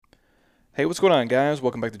Hey, what's going on, guys?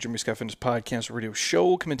 Welcome back to Jeremy Scott Fitness Podcast Radio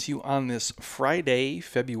Show, coming to you on this Friday,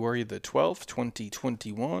 February the 12th,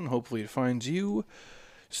 2021. Hopefully, it finds you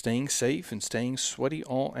staying safe and staying sweaty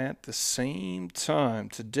all at the same time.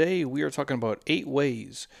 Today, we are talking about 8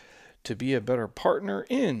 ways to be a better partner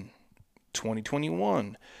in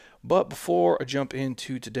 2021. But before I jump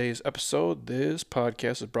into today's episode, this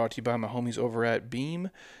podcast is brought to you by my homies over at Beam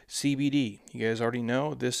CBD. You guys already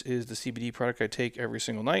know this is the CBD product I take every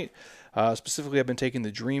single night. Specifically, I've been taking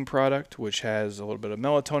the Dream product, which has a little bit of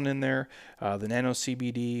melatonin in there, the Nano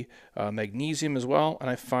CBD, magnesium as well, and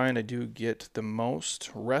I find I do get the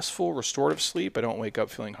most restful, restorative sleep. I don't wake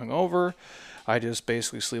up feeling hungover. I just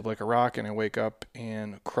basically sleep like a rock and I wake up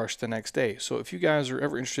and crush the next day. So if you guys are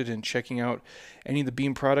ever interested in checking out any of the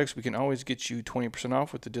Beam products, we can always get you 20%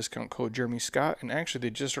 off with the discount code Jeremy Scott. And actually,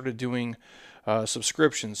 they just started doing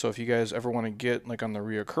subscriptions. So if you guys ever want to get like on the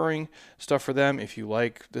reoccurring stuff for them, if you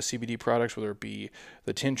like the CBD products, whether it be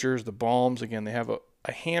the tinctures, the balms, again, they have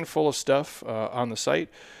a handful of stuff on the site.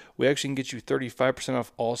 We actually can get you 35%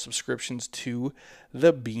 off all subscriptions to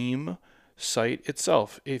the Beam site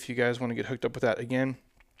itself if you guys want to get hooked up with that. Again,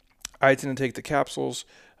 I tend to take the capsules.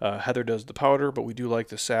 Heather does the powder, but we do like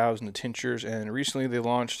the salves and the tinctures. And recently they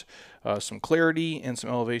launched some Clarity and some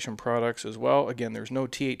Elevation products as well. Again, there's no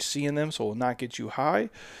THC in them, so it will not get you high.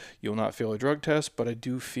 You'll not fail a drug test, but I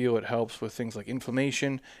do feel it helps with things like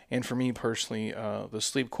inflammation. And for me personally, the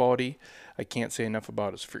sleep quality, I can't say enough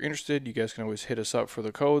about it. So if you're interested, you guys can always hit us up for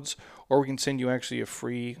the codes, or we can send you actually a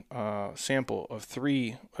free sample of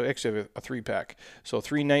actually a 3-pack. So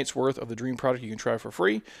 3 nights worth of the Dream product you can try for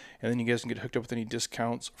free, and then you guys can get hooked up with any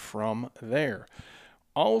discounts from there.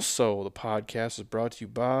 Also, the podcast is brought to you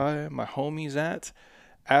by my homies at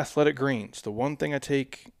Athletic Greens. The one thing I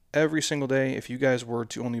take every single day, if you guys were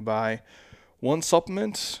to only buy one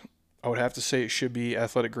supplement, I would have to say it should be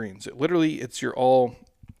Athletic Greens. It's your all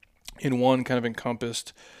in one kind of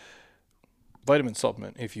encompassed vitamin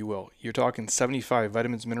supplement, if you will. You're talking 75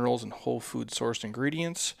 vitamins, minerals, and whole food sourced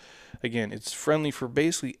ingredients. Again, it's friendly for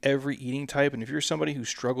basically every eating type. And if you're somebody who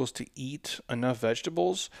struggles to eat enough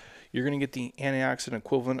vegetables, you're going to get the antioxidant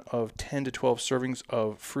equivalent of 10 to 12 servings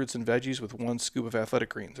of fruits and veggies with 1 scoop of Athletic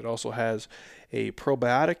Greens. It also has a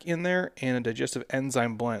probiotic in there and a digestive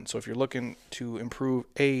enzyme blend. So if you're looking to improve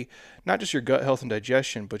not just your gut health and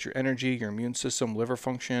digestion, but your energy, your immune system, liver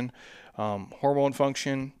function, hormone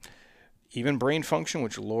function, even brain function,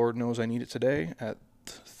 which Lord knows I need it today at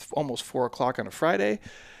almost 4 o'clock on a Friday,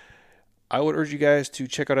 I would urge you guys to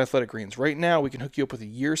check out Athletic Greens. Right now, we can hook you up with a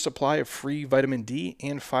year's supply of free vitamin D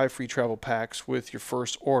and 5 free travel packs with your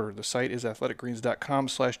first order. The site is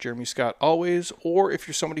athleticgreens.com/Jeremy Scott always, or if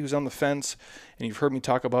you're somebody who's on the fence and you've heard me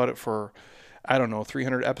talk about it for,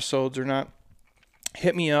 300 episodes or not,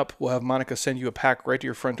 hit me up. We'll have Monica send you a pack right to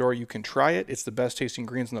your front door. You can try it. It's the best tasting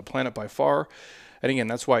greens on the planet by far. And again,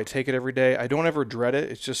 that's why I take it every day. I don't ever dread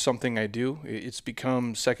it. It's just something I do. It's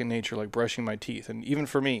become second nature, like brushing my teeth. And even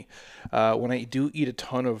for me, when I do eat a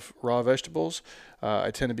ton of raw vegetables,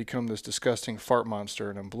 I tend to become this disgusting fart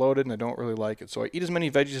monster, and I'm bloated, and I don't really like it. So I eat as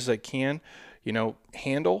many veggies as I can,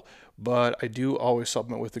 handle. But I do always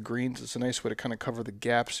supplement with the greens. It's a nice way to kind of cover the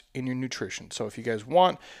gaps in your nutrition. So if you guys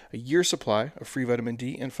want a year's supply of free vitamin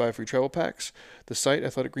D and 5 free travel packs, the site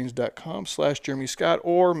athleticgreens.com/Jeremy Scott,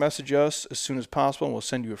 or message us as soon as possible and we'll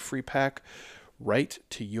send you a free pack right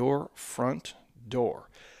to your front door.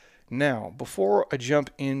 Now, before I jump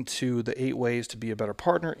into the 8 ways to be a better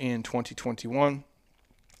partner in 2021,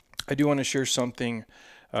 I do want to share something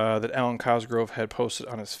that Alan Cosgrove had posted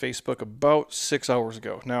on his Facebook about 6 hours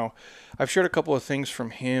ago. Now, I've shared a couple of things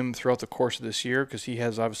from him throughout the course of this year because he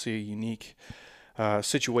has obviously a unique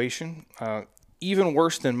situation, even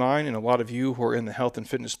worse than mine, and a lot of you who are in the health and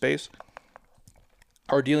fitness space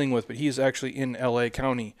are dealing with, but he's actually in LA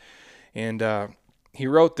County. And he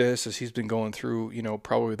wrote this as he's been going through,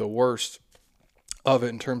 probably the worst of it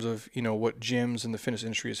in terms of, what gyms and the fitness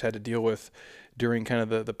industry has had to deal with during kind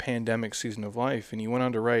of the pandemic season of life. And he went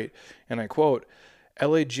on to write, and I quote,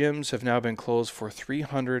 "LA gyms have now been closed for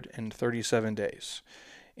 337 days.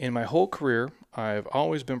 In my whole career, I've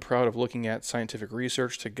always been proud of looking at scientific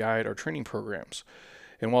research to guide our training programs.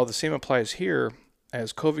 And while the same applies here,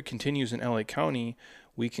 as COVID continues in LA County,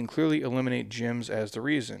 we can clearly eliminate gyms as the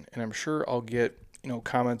reason. And I'm sure I'll get,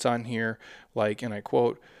 comments on here like, and I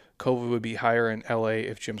quote, COVID would be higher in LA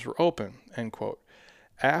if gyms were open," end quote.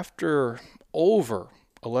 After over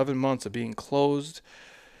 11 months of being closed,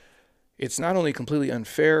 it's not only completely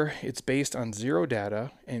unfair, it's based on zero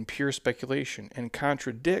data and pure speculation and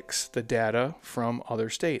contradicts the data from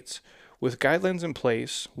other states. With guidelines in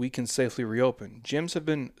place, we can safely reopen. Gyms have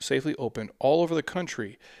been safely open all over the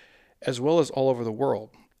country, as well as all over the world.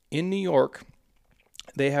 In New York,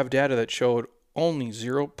 they have data that showed only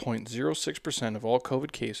 0.06% of all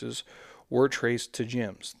COVID cases were traced to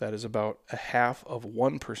gyms. That is about a half of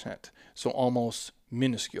 1%, so almost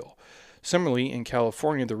minuscule. Similarly, in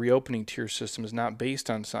California, the reopening tier system is not based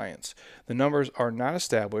on science. The numbers are not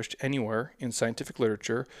established anywhere in scientific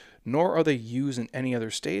literature, nor are they used in any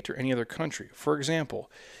other state or any other country. For example,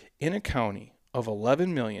 in a county of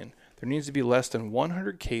 11 million, there needs to be less than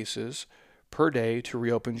 100 cases per day to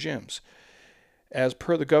reopen gyms. As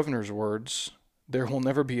per the governor's words, there will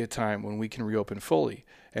never be a time when we can reopen fully.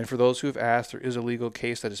 And for those who have asked, there is a legal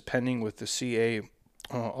case that is pending with the CA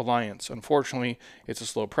Alliance. Unfortunately, it's a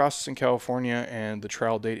slow process in California, and the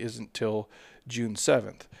trial date isn't till June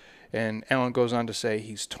 7th. And Alan goes on to say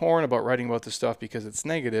he's torn about writing about this stuff because it's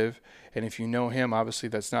negative, and if you know him, obviously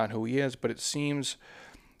that's not who he is, but it seems,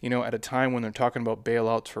 at a time when they're talking about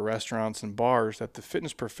bailouts for restaurants and bars, that the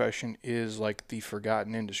fitness profession is like the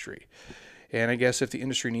forgotten industry. And I guess if the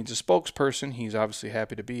industry needs a spokesperson, he's obviously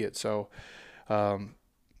happy to be it. So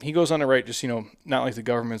he goes on to write just, not like the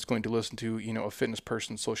government's going to listen to, a fitness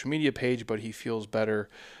person's social media page, but he feels better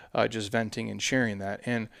just venting and sharing that.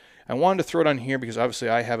 And I wanted to throw it on here because obviously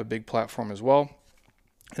I have a big platform as well.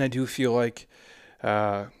 And I do feel like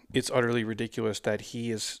it's utterly ridiculous that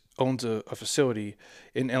he owns a facility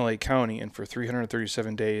in LA County, and for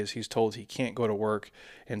 337 days he's told he can't go to work,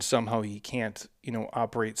 and somehow he can't,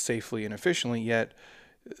 operate safely and efficiently yet.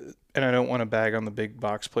 And I don't want to bag on the big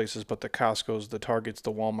box places, but the Costco's, the Targets,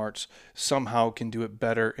 the Walmarts somehow can do it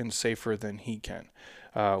better and safer than he can,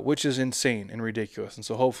 which is insane and ridiculous. And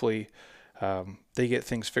so hopefully they get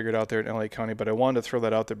things figured out there in LA County. But I wanted to throw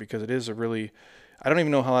that out there because it is I don't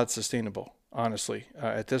even know how that's sustainable, honestly.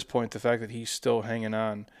 At this point, the fact that he's still hanging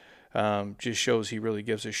on just shows he really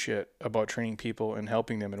gives a shit about training people and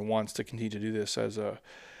helping them and wants to continue to do this as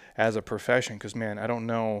a profession. Because, man, I don't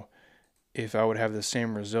know if I would have the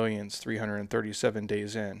same resilience 337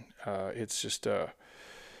 days in. It's just,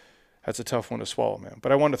 that's a tough one to swallow, man.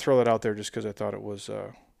 But I wanted to throw that out there just because I thought it was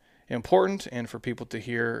important, and for people to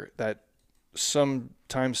hear that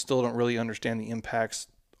sometimes still don't really understand the impacts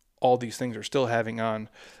all these things are still having on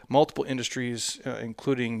multiple industries,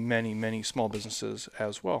 including many, many small businesses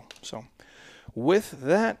as well. So with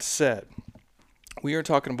that said, we are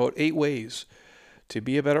talking about 8 ways to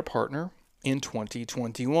be a better partner in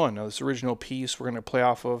 2021. Now, this original piece we're going to play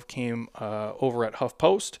off of came over at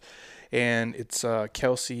HuffPost, and it's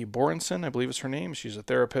Kelsey Borenson, I believe is her name. She's a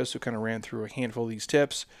therapist who kind of ran through a handful of these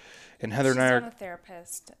tips. And Heather and I are... She's not a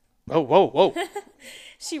therapist. Oh, whoa.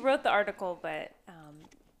 She wrote the article, but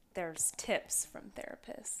there's tips from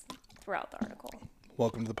therapists throughout the article.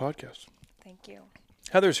 Welcome to the podcast. Thank you.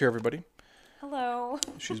 Heather's here, everybody. Hello.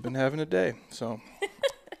 She's been having a day, so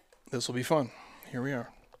this will be fun. Here we are.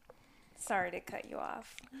 Sorry to cut you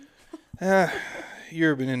off.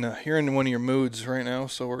 You're in one of your moods right now,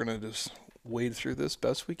 so we're gonna just wade through this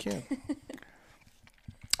best we can.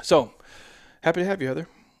 So, happy to have you, Heather.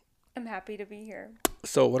 I'm happy to be here.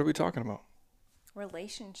 So, what are we talking about?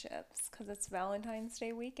 Relationships, because it's Valentine's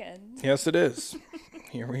Day weekend. Yes, it is.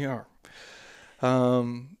 Here we are.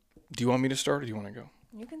 Do you want me to start, or do you want to go?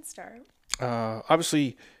 You can start.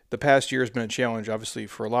 Obviously, the past year has been a challenge, obviously,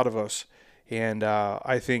 for a lot of us. And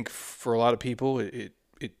I think for a lot of people, it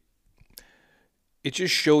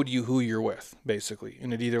just showed you who you're with, basically.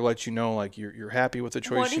 And it either lets you know, like, you're happy with the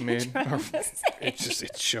choice you made. Or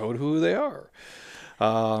it showed who they are.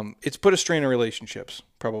 It's put a strain on relationships,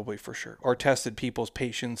 probably, for sure. Or tested people's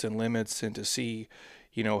patience and limits, and to see,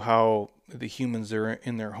 how the humans they're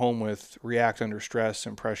in their home with react under stress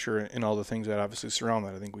and pressure and all the things that obviously surround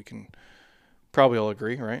that. I think we can probably all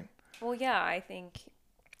agree, right? Well, yeah, I think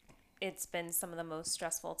it's been some of the most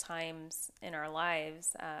stressful times in our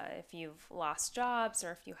lives. If you've lost jobs,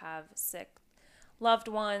 or if you have sick loved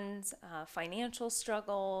ones, financial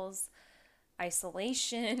struggles,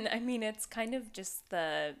 isolation. I mean, it's kind of just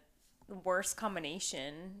the worst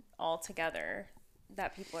combination altogether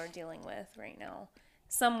that people are dealing with right now.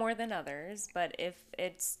 Some more than others, but if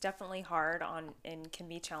it's definitely hard on and can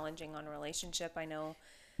be challenging on a relationship. I know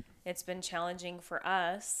it's been challenging for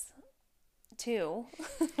us too.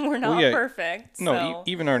 We're not perfect. No, so.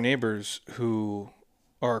 Even our neighbors who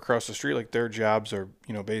are across the street, like, their jobs are,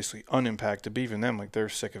 basically unimpacted. But even them, like, they're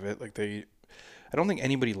sick of it. Like, I don't think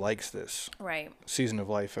anybody likes this season of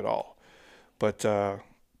life at all. But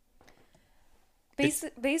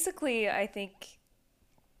basically, I think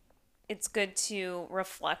it's good to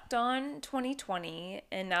reflect on 2020,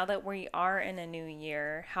 and now that we are in a new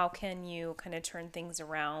year, how can you kind of turn things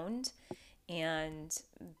around and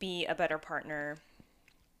be a better partner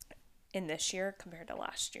in this year compared to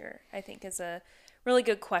last year, I think is a really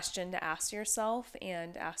good question to ask yourself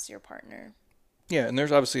and ask your partner. Yeah, and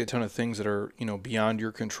there's obviously a ton of things that are, beyond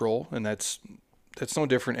your control, and that's no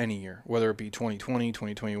different any year, whether it be 2020,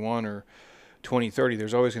 2021, or 2030.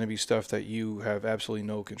 There's always going to be stuff that you have absolutely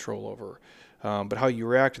no control over. But how you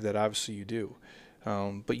react to that, obviously you do.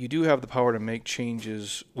 But you do have the power to make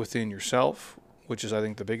changes within yourself, which is, I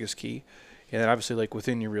think, the biggest key. And then obviously, like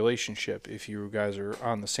within your relationship, if you guys are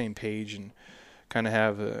on the same page and kind of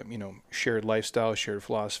have a, shared lifestyle, shared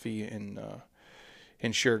philosophy, and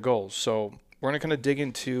shared goals. So we're going to kind of dig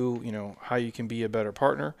into, how you can be a better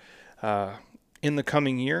partner. In the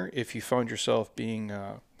coming year, if you found yourself being,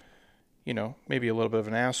 maybe a little bit of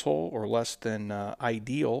an asshole or less than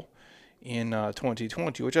ideal in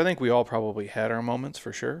 2020, which I think we all probably had our moments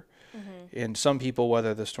for sure. Mm-hmm. And some people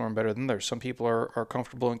weather the storm better than others. Some people are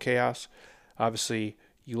comfortable in chaos. Obviously,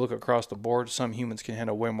 you look across the board, some humans can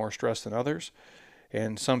handle way more stress than others.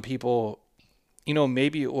 And some people,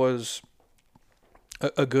 maybe it was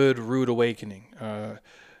a good rude awakening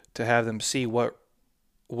to have them see what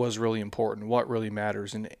was really important, what really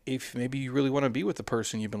matters. And if maybe you really want to be with the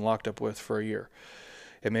person you've been locked up with for a year.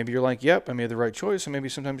 And maybe you're like, yep, I made the right choice. And maybe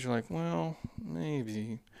sometimes you're like, well,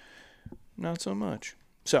 maybe not so much.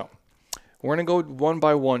 So we're going to go one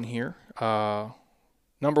by one here.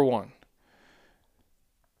 Number one,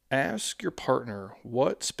 ask your partner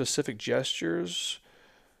what specific gestures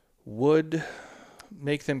would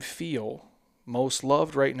make them feel most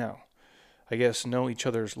loved right now. I guess know each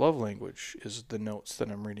other's love language is the notes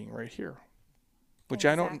that I'm reading right here. Which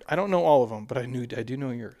exactly. I don't know all of them, but I do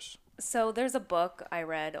know yours. So there's a book I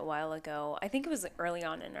read a while ago. I think it was early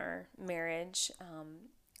on in our marriage,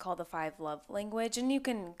 called The 5 Love Language, and you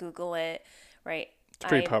can Google it, right? It's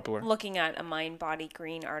pretty popular. I'm looking at a Mind Body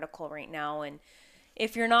Green article right now, and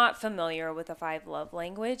if you're not familiar with the 5 Love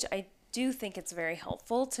Language, I do think it's very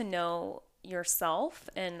helpful to know yourself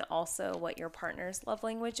and also what your partner's love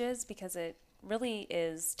language is, because it really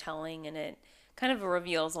is telling, and it kind of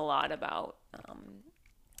reveals a lot about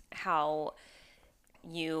how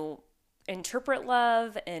you interpret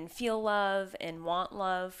love and feel love and want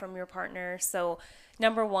love from your partner. So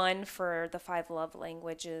number one for the 5 love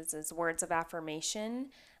languages is words of affirmation.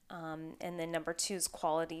 And then number 2 is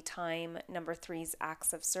quality time. Number 3 is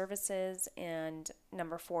acts of services. And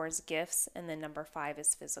number 4 is gifts. And then number 5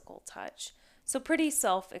 is physical touch. So pretty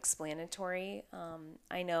self-explanatory.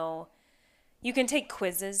 I know you can take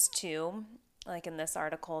quizzes too. Like in this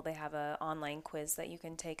article, they have an online quiz that you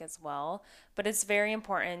can take as well. But it's very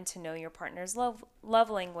important to know your partner's love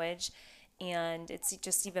language. And it's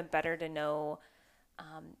just even better to know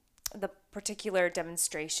the particular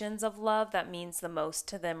demonstrations of love that means the most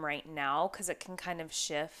to them right now, because it can kind of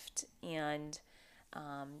shift and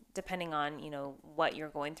depending on, what you're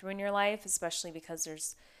going through in your life, especially because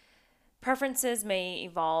there's preferences may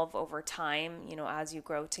evolve over time, as you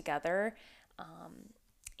grow together.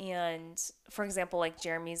 And for example, like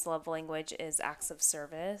Jeremy's love language is acts of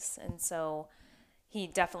service. And so he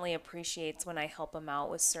definitely appreciates when I help him out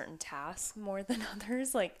with certain tasks more than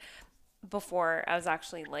others. Like before I was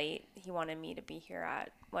actually late, he wanted me to be here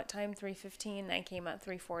at what time? 3:15. I came at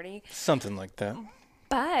 3:40. Something like that.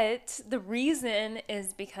 But the reason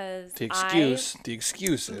is because the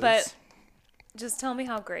excuse is. But just tell me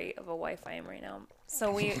how great of a wife I am right now.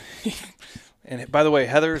 So we. And by the way,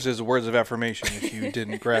 Heather's is words of affirmation. If you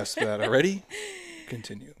didn't grasp that already,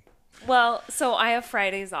 continue. Well, so I have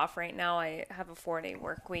Fridays off right now. I have a 4-day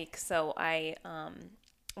work week. So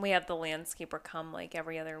we have the landscaper come like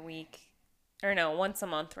every other week. Or no, once a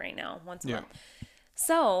month right now. Once a month.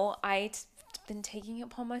 So I've been taking it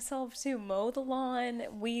upon myself to mow the lawn,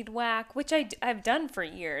 weed whack, which I've done for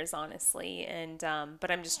years, honestly. And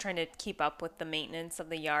but I'm just trying to keep up with the maintenance of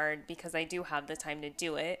the yard because I do have the time to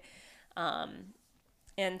do it.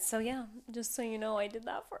 And so, yeah, just so you know, I did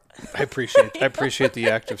that for. I appreciate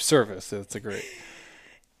the act of service. That's great.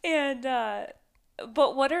 And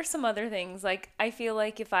but what are some other things? Like I feel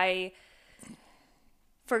like if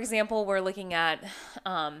for example, we're looking at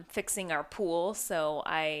fixing our pool, so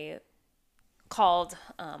I called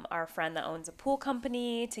our friend that owns a pool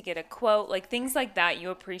company to get a quote, like things like that. You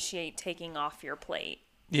appreciate taking off your plate.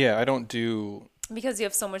 Yeah, I don't do. Because you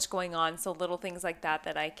have so much going on, so little things like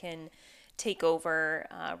that I can take over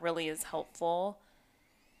really is helpful.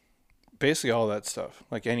 Basically all that stuff,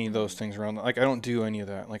 like any of those things around, like I don't do any of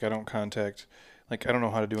that. Like I don't contact, like I don't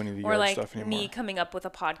know how to do any of the yard stuff anymore. Or like me coming up with a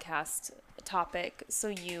podcast topic so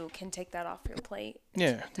you can take that off your plate.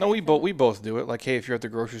 Yeah. No, we both do it. Like, hey, if you're at the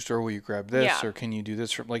grocery store, will you grab this? Yeah. Or can you do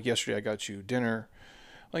this? Like yesterday I got you dinner.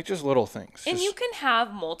 Like just little things. And Just, you can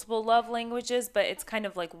have multiple love languages, but it's kind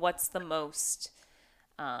of like what's the most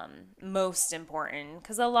important,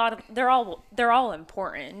 because a lot of they're all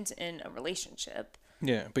important in a relationship.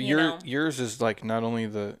 yeah, but You know, yours is like not only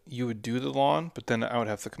you would do the lawn, but then I would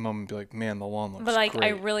have to come home and be like, man, the lawn but looks like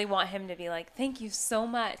I great. really want him to be like, thank you so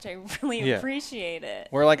much, I really Yeah. appreciate it.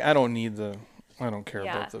 Where like I don't care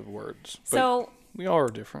Yeah. about the words. But So we all are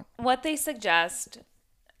different. what they suggest,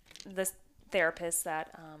 the therapists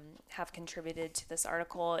that have contributed to this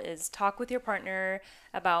article, is talk with your partner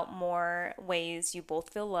about more ways you both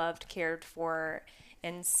feel loved, cared for,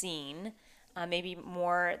 and seen. Maybe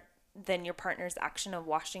more than your partner's action of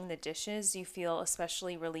washing the dishes. You feel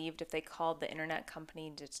especially relieved if they called the internet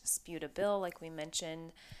company to dispute a bill, like we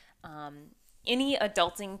mentioned. Any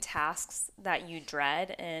adulting tasks that you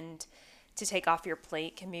dread and to take off your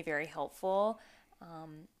plate can be very helpful.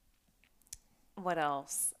 What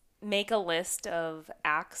else? Make a list of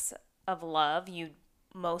acts of love you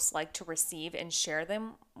most like to receive and share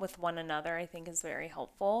them with one another, I think is very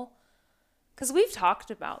helpful. Because we've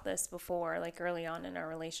talked about this before, like early on in our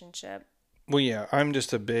relationship. Well, yeah, I'm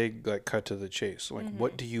just a big like cut to the chase. Like,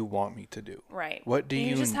 what do you want me to do? Right. What do And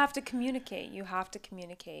you you? just have to communicate. You have to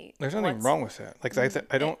communicate. There's nothing wrong with that. Like,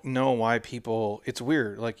 I don't know why people. It's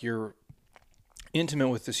weird. Like, you're intimate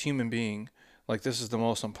with this human being. Like, this is the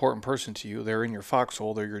most important person to you. They're in your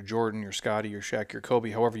foxhole. They're your Jordan, your Scotty, your Shaq, your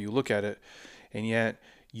Kobe, however you look at it. And yet,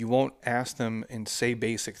 you won't ask them and say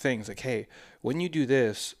basic things like, hey, when you do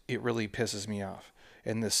this, it really pisses me off.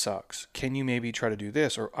 And this sucks. Can you maybe try to do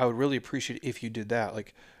this? Or I would really appreciate it if you did that.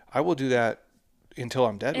 Like, I will do that until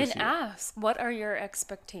I'm dead And with you. ask, what are your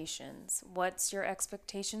expectations? What's your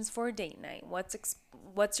expectations for a date night?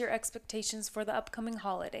 What's your expectations for the upcoming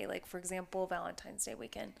holiday? Like, for example, Valentine's Day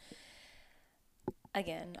weekend.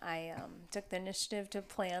 Again, I took the initiative to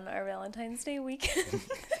plan our Valentine's Day weekend.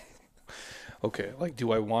 Okay, like,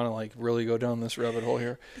 do I want to like really go down this rabbit hole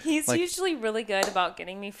here? He's Like, usually really good about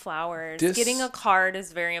getting me flowers. This- Getting a card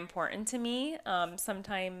is very important to me.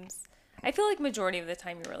 Sometimes I feel like majority of the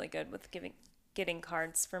time you're really good with getting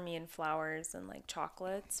cards for me and flowers and like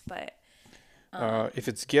chocolates, but if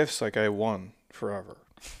it's gifts, like I won forever.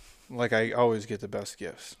 Like I always get the best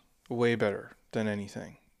gifts, way better than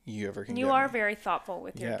anything you ever can. you get are me. very thoughtful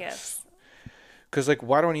with your Yes. gifts. Because like,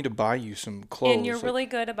 why do I need to buy you some clothes? And you're Like, really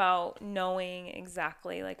good about knowing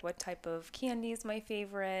exactly like what type of candy is my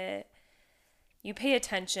favorite. You pay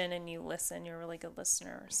attention and you listen. You're a really good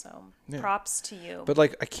listener. So Yeah. props to you. But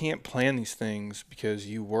like, I can't plan these things because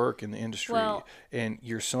you work in the industry Well, and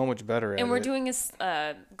you're so much better at it. and we're doing this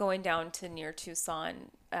going down to near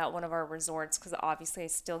Tucson at one of our resorts because obviously I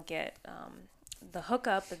still get the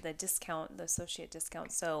hookup and the discount, the associate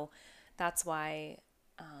discount. So that's why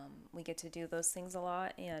we get to do those things a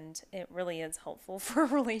lot, and it really is helpful for a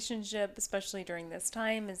relationship, especially during this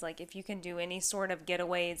time. Is like if you can do any sort of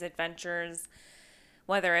getaways, adventures,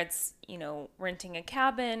 whether it's renting a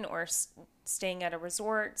cabin or staying at a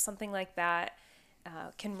resort, something like that,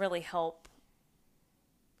 can really help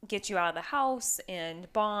get you out of the house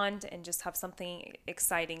and bond and just have something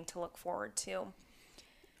exciting to look forward to.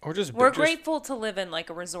 Or just We're just- grateful to live in like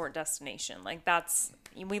a resort destination. Like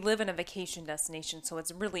we live in a vacation destination, so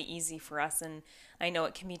it's really easy for us. And I know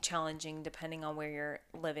it can be challenging depending on where you're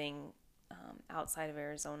living outside of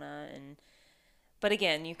Arizona. But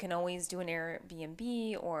again, you can always do an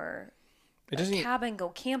Airbnb or It a doesn't. cabin, go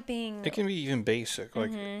camping, It can be even basic.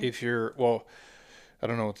 Like if you're I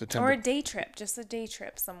don't know what the or temperature. a day trip, just a day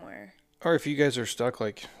trip somewhere. Or if you guys are stuck,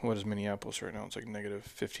 like, what is Minneapolis right now? It's like negative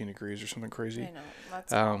 15 degrees or something crazy. I know,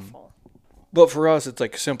 that's awful. But for us, it's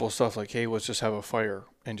like simple stuff like, hey, let's just have a fire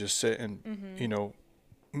and just sit and,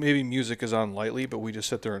 maybe music is on lightly, but we just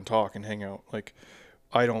sit there and talk and hang out. Like,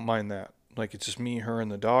 I don't mind that. Like, it's just me, her,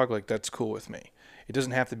 and the dog. Like, that's cool with me. It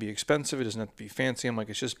doesn't have to be expensive. It doesn't have to be fancy. I'm like,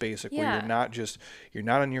 it's just basic where Yeah. you're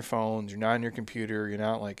not on your phones. You're not on your computer. You're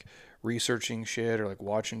not like researching shit or like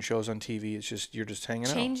watching shows on TV. It's just, you're just hanging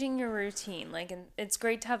out. Changing your routine. Like, and it's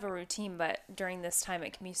great to have a routine, but during this time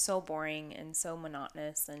it can be so boring and so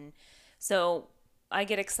monotonous. And so I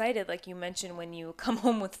get excited, like you mentioned, when you come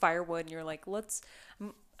home with firewood and you're like,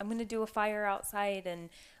 I'm going to do a fire outside, and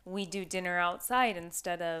we do dinner outside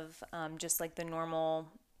instead of just like the normal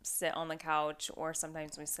sit on the couch, or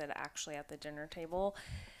sometimes we sit actually at the dinner table,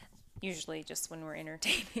 usually just when we're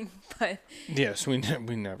entertaining. But Yes, we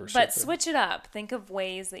never sit But there. switch it up. Think of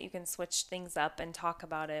ways that you can switch things up and talk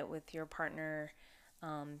about it with your partner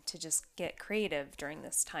to just get creative during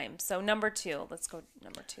this time. So number 2, let's go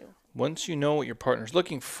number 2. Once you know what your partner's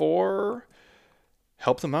looking for,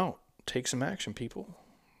 help them out. Take some action, people.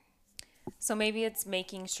 So maybe it's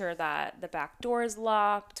making sure that the back door is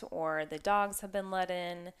locked or the dogs have been let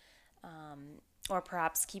in, or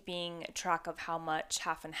perhaps keeping track of how much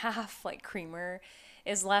half and half, like creamer,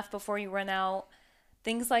 is left before you run out.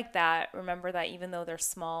 Things like that. Remember that even though they're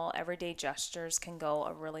small, everyday gestures can go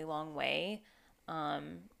a really long way. I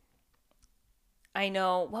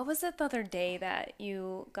know, what was it the other day that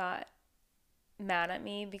you got mad at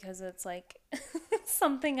me because it's like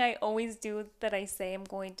something I always do that I say I'm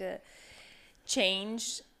going to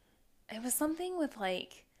change. It was something with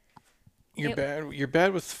like You're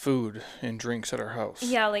bad with food and drinks at our house.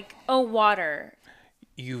 yeah, like water.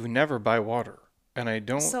 You never buy water,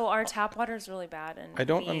 and So our tap water is really bad, and I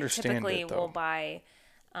don't we understand typically it, though. will buy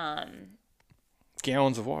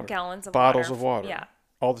Gallons of water. gallons of Bottles water. of water. Yeah.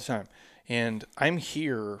 All the time. And I'm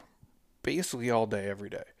here basically all day, every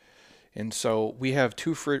day. And so we have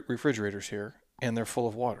two refrigerators here, and they're full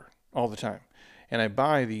of water all the time. And I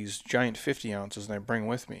buy these giant 50 ounces and I bring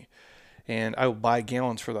with me. And I will buy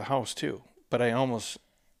gallons for the house too. But I'm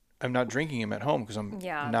not drinking them at home because I'm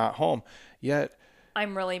not home. Yet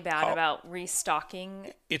I'm really bad about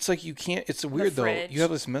restocking. it's like you can't. It's weird though. fridge. You have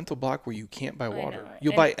this mental block where you can't buy water. know.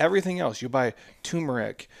 You'll buy everything else. You'll buy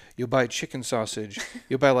turmeric. You'll buy chicken sausage.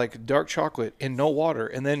 You'll buy like dark chocolate and no water.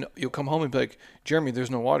 And then you'll come home and be like, Jeremy,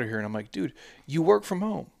 there's no water here. And I'm like, dude, you work from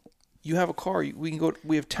home. You have a car. We can go.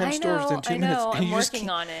 We have 10 stores within 2 minutes. And I'm you just working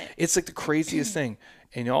can't- on it. It's like the craziest thing.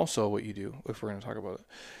 And also, what you do, if we're going to talk about it,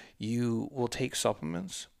 you will take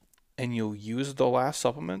supplements and you'll use the last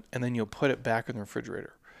supplement and then you'll put it back in the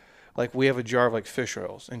refrigerator. Like we have a jar of like fish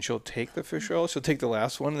oils, and she'll take the fish oil, she'll take the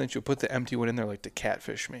last one, and then she'll put the empty one in there, like to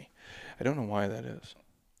catfish me. I don't know why that is.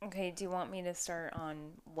 Okay, do you want me to start on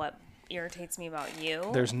what irritates me about you?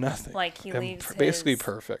 There's nothing. Like he I'm leaves basically his,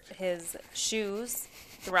 perfect. his shoes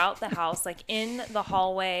throughout the house, like in the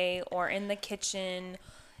hallway or in the kitchen,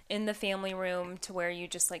 in the family room, to where you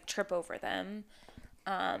just like trip over them.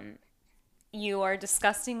 You are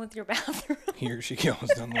disgusting with your bathroom. Here she goes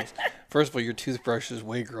down the list. First of all, your toothbrush is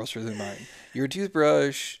way grosser than mine. Your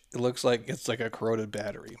toothbrush, it looks like it's like a corroded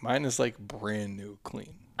battery. Mine is like brand new,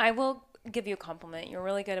 clean. I will give you a compliment. You're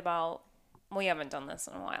really good about. We haven't done this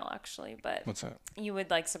in a while, actually, but What's that? you would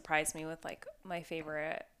like surprise me with like my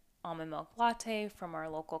favorite almond milk latte from our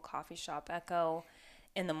local coffee shop, Echo.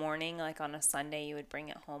 In the morning, like on a Sunday, you would bring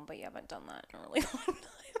it home, but you haven't done that in a really long time.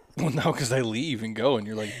 Well, no, because I leave and go, and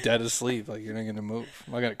you're like dead asleep. Like you're not going to move.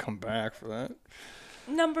 I'm not going to come back for that.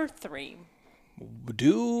 Number 3.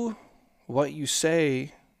 Do what you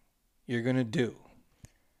say you're going to do.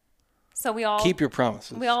 So we all Keep your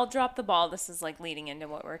promises. We all drop the ball. This is like leading into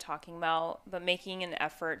what we're talking about, but making an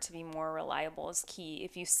effort to be more reliable is key.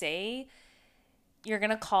 If you say you're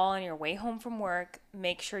going to call on your way home from work,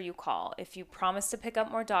 make sure you call. If you promise to pick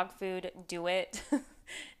up more dog food, do it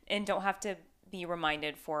and don't have to be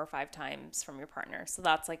reminded 4 or 5 times from your partner. So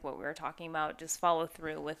that's like what we were talking about. Just follow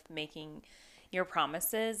through with making your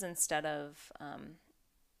promises instead of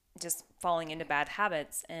just falling into bad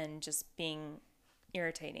habits and just being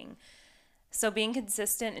irritating. So being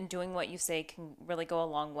consistent and doing what you say can really go a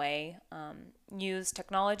long way. Use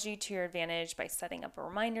technology to your advantage by setting up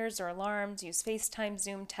reminders or alarms. Use FaceTime,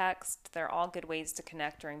 Zoom, text. They're all good ways to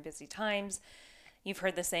connect during busy times. You've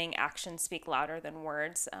heard the saying, actions speak louder than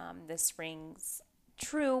words. This rings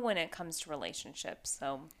true when it comes to relationships.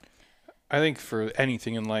 So I think for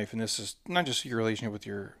anything in life, and this is not just your relationship with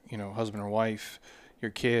your, husband or wife,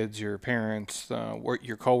 your kids, your parents,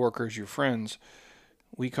 your coworkers, your friends,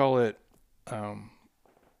 we call it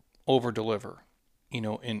over deliver,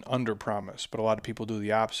 and under promise. But a lot of people do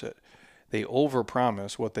the opposite. They over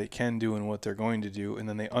promise what they can do and what they're going to do, and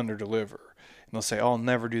then they under deliver. And they'll say, "Oh, I'll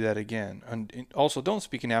never do that again." And also, don't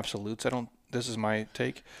speak in absolutes. This is my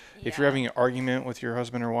take. Yeah. If you're having an argument with your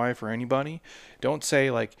husband or wife or anybody, don't say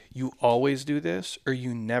like you always do this or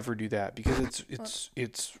you never do that, because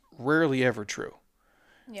it's rarely ever true.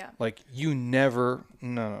 Yeah. Like you never.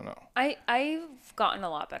 No. I've gotten a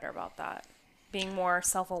lot better about that. Being more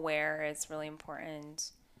self-aware is really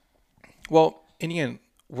important. Well, and again,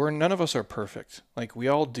 none of us are perfect. Like we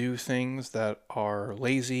all do things that are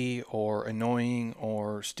lazy or annoying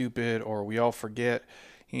or stupid, or we all forget,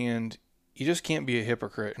 and you just can't be a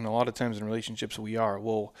hypocrite. And a lot of times in relationships we are.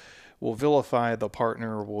 We'll vilify the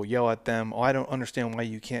partner, we'll yell at them, "Oh, I don't understand why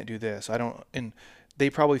you can't do this. I don't," and they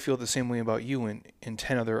probably feel the same way about you in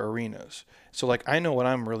 10 other arenas. So like I know what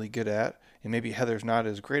I'm really good at, and maybe Heather's not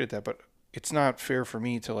as great at that, but it's not fair for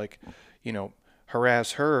me to like,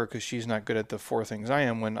 harass her because she's not good at the 4 things I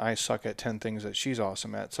am when I suck at 10 things that she's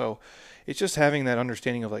awesome at. So it's just having that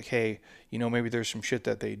understanding of like, hey, maybe there's some shit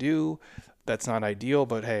that they do that's not ideal,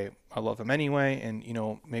 but hey, I love them anyway. And,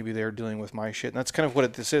 maybe they're dealing with my shit. And that's kind of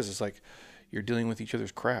what this is. It's like you're dealing with each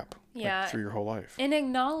other's crap through your whole life. And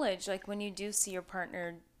acknowledge, like, when you do see your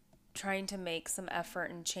partner trying to make some effort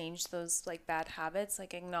and change those, like, bad habits,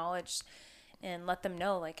 like, acknowledge and let them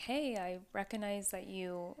know, like, hey, I recognize that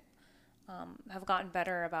you have gotten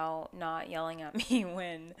better about not yelling at me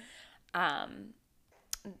when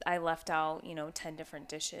I left out, 10 different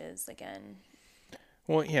dishes again.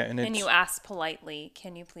 Well, yeah, and you ask politely,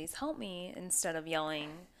 can you please help me, instead of yelling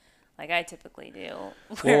like I typically do.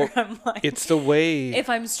 Well, I'm like, it's the way. If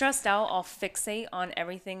I'm stressed out, I'll fixate on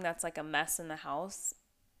everything that's like a mess in the house.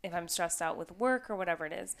 If I'm stressed out with work or whatever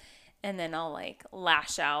it is, and then I'll like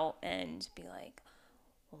lash out and be like,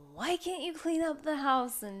 why can't you clean up the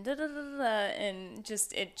house, and da da da da, and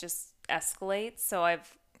it just escalates. So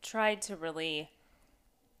I've tried to really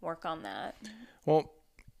work on that. Well,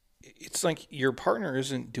 it's like your partner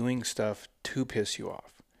isn't doing stuff to piss you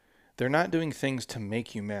off. They're not doing things to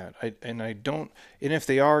make you mad. And if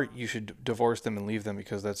they are, you should divorce them and leave them,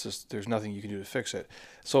 because that's just, there's nothing you can do to fix it.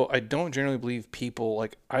 So I don't generally believe people,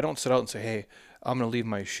 like, I don't sit out and say, hey, I'm going to leave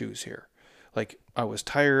my shoes here. Like, I was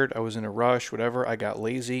tired, I was in a rush, whatever, I got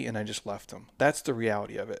lazy, and I just left them. That's the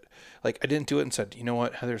reality of it. Like, I didn't do it and said, you know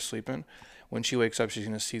what, Heather's sleeping. When she wakes up, she's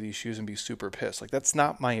going to see these shoes and be super pissed. Like, that's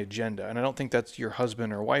not my agenda. And I don't think that's your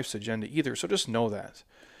husband or wife's agenda either. So just know that.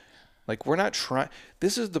 Like, we're not trying.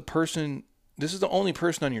 This is the only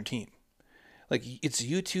person on your team. Like, it's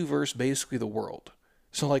you two versus basically the world.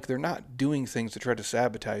 So, like, they're not doing things to try to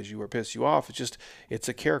sabotage you or piss you off. It's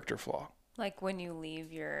a character flaw. Like when you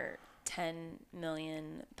leave your 10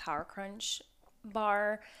 million Power Crunch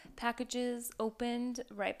bar packages opened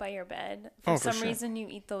right by your bed. For some reason, you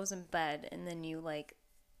eat those in bed, and then you, like,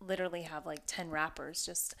 literally have, like, 10 wrappers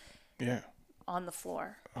just on the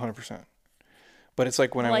floor. 100%. But it's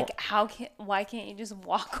like when why can't you just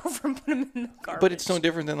walk over and put them in the garbage? But it's no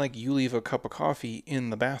different than, like, you leave a cup of coffee in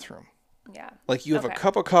the bathroom. Yeah. Like, you have a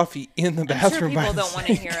cup of coffee in the bathroom. I'm sure people don't want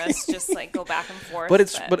to hear us just, like, go back and forth.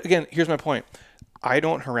 But again, here's my point. I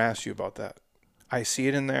don't harass you about that. I see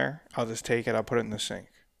it in there. I'll just take it. I'll put it in the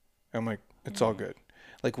sink. I'm like, it's all good.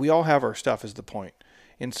 Like, we all have our stuff is the point.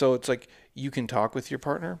 And so it's like, you can talk with your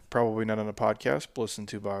partner, probably not on a podcast, listened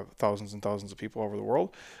to by thousands and thousands of people over the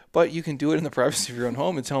world, but you can do it in the privacy of your own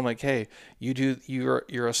home and tell them, like, hey,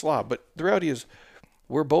 you're a slob. But the reality is,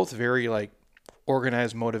 we're both very, like,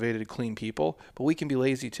 organized, motivated, clean people, but we can be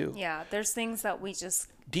lazy too. Yeah, there's things that we just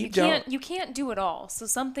you can't do it all. So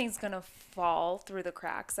something's gonna fall through the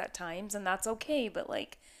cracks at times, and that's okay. But,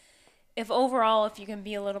 like, if you can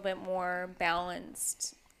be a little bit more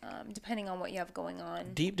balanced, depending on what you have going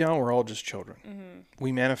on. Deep down, we're all just children. Mm-hmm.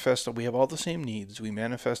 We manifest that we have all the same needs. We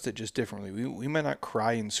manifest it just differently. We might not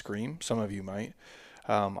cry and scream. Some of you might.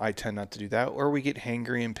 I tend not to do that. Or we get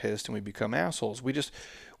hangry and pissed and we become assholes.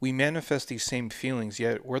 We manifest these same feelings,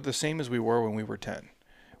 yet we're the same as we were when we were 10.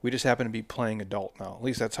 We just happen to be playing adult now. At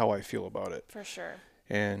least that's how I feel about it. For sure.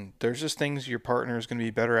 And there's just things your partner is going to be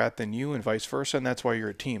better at than you, and vice versa. And that's why you're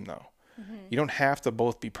a team, though. Mm-hmm. You don't have to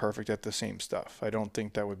both be perfect at the same stuff. I don't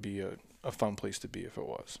think that would be a fun place to be if it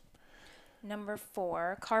was. Number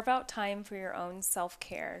 4, carve out time for your own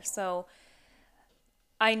self-care. So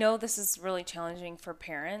I know this is really challenging for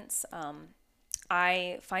parents.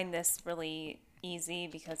 I find this really easy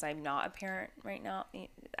because I'm not a parent right now.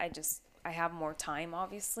 I have more time,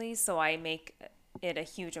 obviously, so I make it a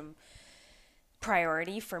huge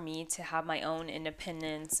priority for me to have my own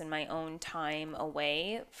independence and my own time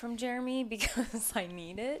away from Jeremy, because I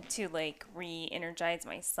need it to, like, re-energize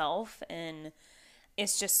myself, and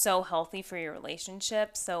it's just so healthy for your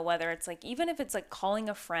relationship. So whether it's, like, even if it's, like, calling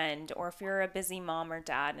a friend, or if you're a busy mom or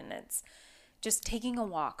dad and it's just taking a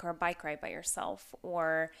walk or a bike ride by yourself,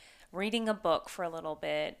 or reading a book for a little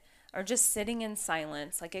bit, or just sitting in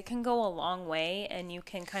silence, like, it can go a long way, and you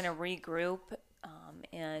can kind of regroup,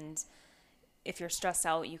 and if you're stressed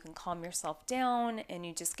out, you can calm yourself down, and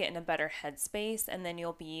you just get in a better headspace, and then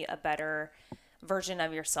you'll be a better version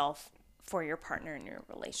of yourself for your partner in your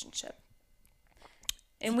relationship.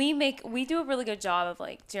 And we do a really good job of,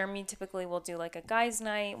 like, Jeremy typically will do, like, a guys'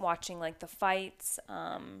 night, watching, like, the fights,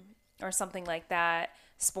 or something like that,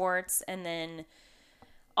 sports, and then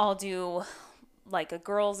I'll do, like, a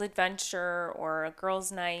girls' adventure or a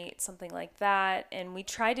girls' night, something like that. And we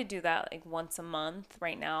try to do that, like, once a month.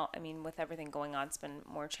 Right now, I mean, with everything going on, it's been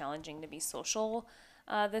more challenging to be social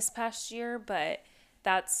this past year. But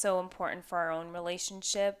that's so important for our own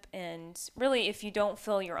relationship. And really, if you don't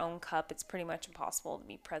fill your own cup, it's pretty much impossible to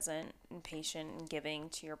be present and patient and giving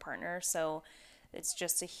to your partner. So it's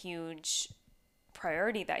just a huge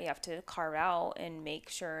priority that you have to carve out and make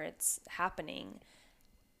sure it's happening.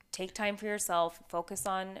 Take time for yourself, focus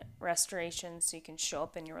on restoration so you can show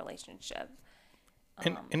up in your relationship.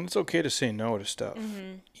 And it's okay to say no to stuff.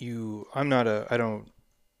 I don't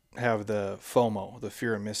have the FOMO, the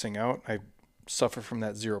fear of missing out. I suffer from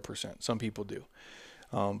that 0%. Some people do.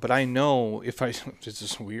 But I know if I, it's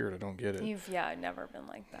just weird. I don't get it. You've, never been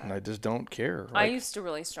like that. And I just don't care. I used to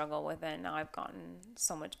really struggle with it. Now I've gotten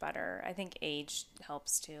so much better. I think age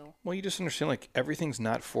helps too. Well, you just understand like everything's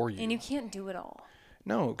not for you. And you can't do it all.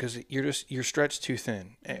 No, because you're stretched too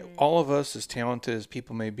thin. All of us, as talented as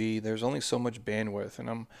people may be, there's only so much bandwidth,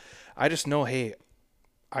 and I just know, hey,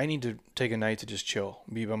 I need to take a night to just chill,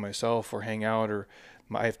 be by myself, or hang out, or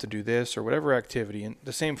I have to do this or whatever activity. And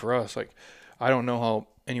the same for us. Like, I don't know how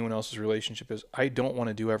anyone else's relationship is. I don't want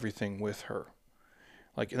to do everything with her.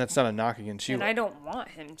 Like, and that's not a knock against you. And I don't want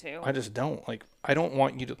him to. I just don't. Like, I don't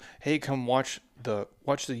want you to, hey, come watch the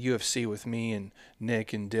UFC with me and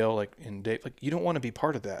Nick and Dale, like, and Dave. Like, you don't want to be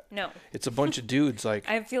part of that. No. It's a bunch of dudes, like.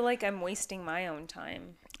 I feel like I'm wasting my own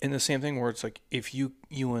time. And the same thing where it's like, if you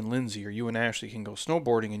and Lindsay or you and Ashley can go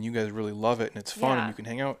snowboarding and you guys really love it and it's fun and you can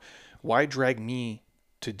hang out, why drag me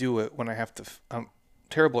to do it when I have to, I'm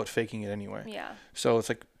terrible at faking it anyway. Yeah. So it's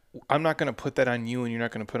like, I'm not going to put that on you and you're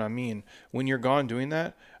not going to put on me. And when you're gone doing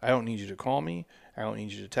that, I don't need you to call me. I don't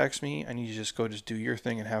need you to text me. I need you to just go just do your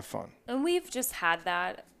thing and have fun. And we've just had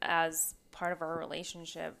that as part of our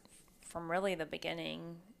relationship from really the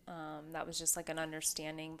beginning. That was just like an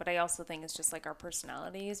understanding. But I also think it's just like our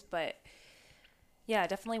personalities. But yeah,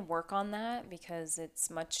 definitely work on that because it's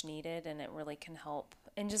much needed and it really can help.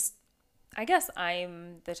 And just, I guess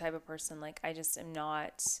I'm the type of person, like, I just am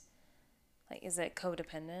not... Like, is it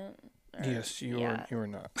codependent? Yes, you are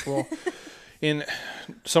not. Well, and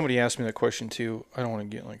somebody asked me that question too. I don't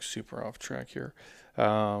want to get like super off track here.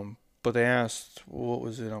 But they asked, what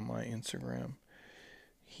was it on my Instagram?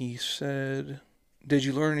 He said, did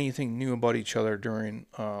you learn anything new about each other during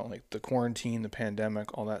like the quarantine, the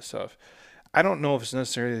pandemic, all that stuff? I don't know if it's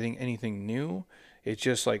necessarily anything new. It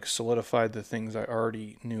just like solidified the things I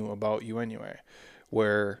already knew about you anyway,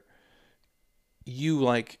 where you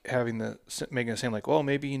like making the same, like, well,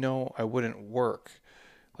 maybe, I wouldn't work.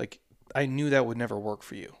 Like, I knew that would never work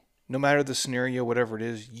for you. No matter the scenario, whatever it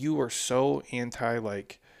is, you are so anti,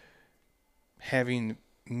 like, having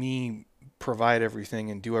me provide everything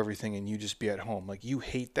and do everything and you just be at home. Like, you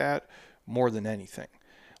hate that more than anything.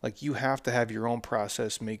 Like, you have to have your own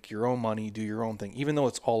process, make your own money, do your own thing. Even though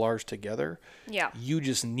it's all ours together, you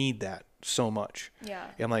just need that so much. Yeah.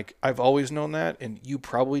 And, like, I've always known that, and you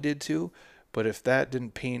probably did too. But if that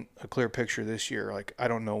didn't paint a clear picture this year, like, I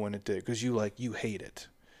don't know when it did. Because you hate it.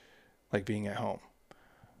 Like, being at home.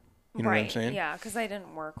 You know what I'm saying? Yeah, because I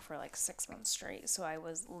didn't work for like 6 months straight. So I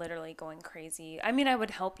was literally going crazy. I mean, I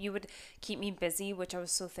would help. You would keep me busy, which I was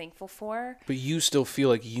so thankful for. But you still feel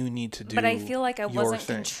like you need to do But I feel like I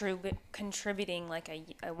wasn't contributing like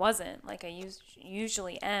I wasn't. Like I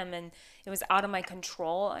usually am. And it was out of my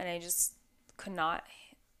control. And I just could not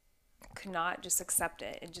just accept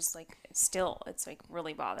it. It just like it's like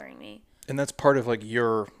really bothering me. And that's part of like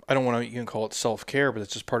I don't want to even call it self-care, but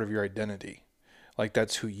it's just part of your identity. Like,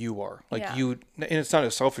 that's who you are. Like, and it's not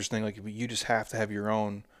a selfish thing. Like, you just have to have your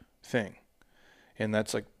own thing. And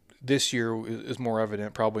that's like, this year is more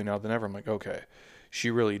evident probably now than ever. I'm like, okay,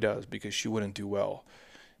 she really does, because she wouldn't do well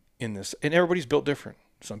in this. And everybody's built different.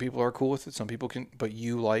 Some people are cool with it. Some people can, but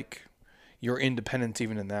you like your independence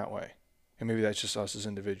even in that way. And maybe that's just us as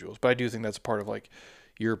individuals. But I do think that's part of like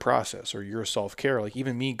your process or your self-care. Like,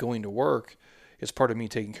 even me going to work is part of me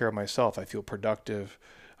taking care of myself. I feel productive.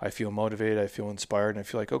 I feel motivated. I feel inspired. And I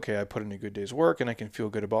feel like, okay, I put in a good day's work and I can feel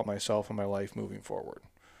good about myself and my life moving forward.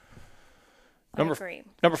 I agree.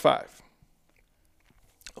 Number 5,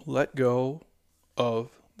 let go of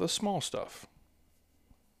the small stuff.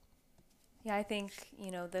 Yeah, I think,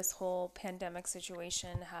 this whole pandemic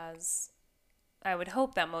situation I would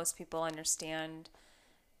hope that most people understand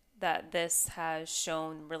that this has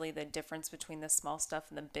shown really the difference between the small stuff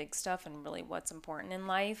and the big stuff and really what's important in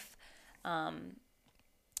life.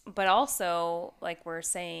 But also, like we're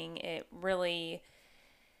saying, it really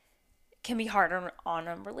can be hard on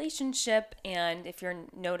a relationship. And if you're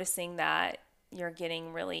noticing that you're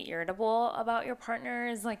getting really irritable about your partner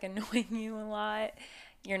is like annoying you a lot,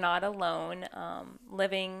 you're not alone.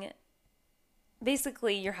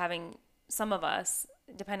 Basically, you're having, some of us,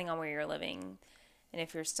 depending on where you're living, And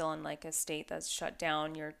if you're still in like a state that's shut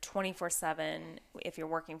down, you're 24/7. If you're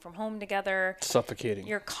working from home together, Suffocating.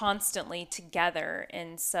 you're constantly together.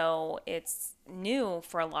 And so it's new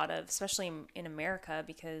for a lot of, especially in America,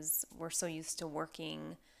 because we're so used to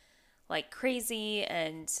working like crazy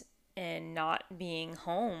and not being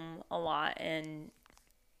home a lot and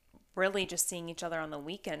really just seeing each other on the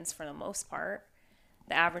weekends for the most part.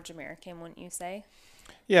 The average American, wouldn't you say?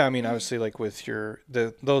 Yeah, I mean, obviously, like with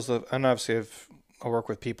those that, and obviously I work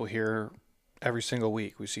with people here every single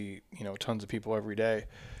week. We see, tons of people every day.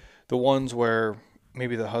 The ones where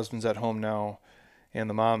maybe the husband's at home now and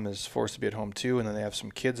the mom is forced to be at home too, and then they have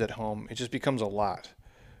some kids at home, it just becomes a lot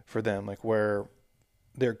for them, like where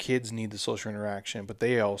their kids need the social interaction, but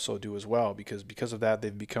they also do as well because of that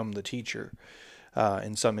they've become the teacher.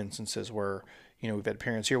 In some instances where we've had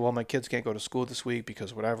parents here, well, my kids can't go to school this week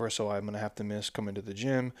because whatever, so I'm gonna have to miss coming to the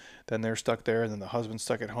gym. Then they're stuck there, and then the husband's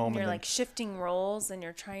stuck at home, And you're and then like shifting roles and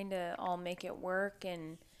you're trying to all make it work.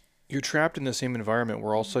 And you're trapped in the same environment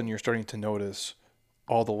where all of a sudden you're starting to notice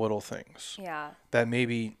all the little things yeah, that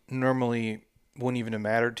maybe normally wouldn't even have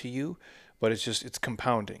mattered to you, but it's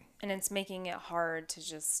compounding. and it's making it hard to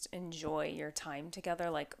just enjoy your time together,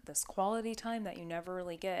 like this quality time that you never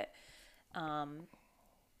really get.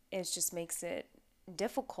 It just makes it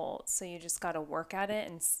difficult. So you just got to work at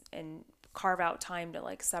it and carve out time to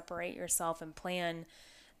like separate yourself and plan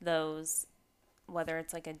those, whether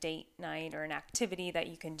it's like a date night or an activity that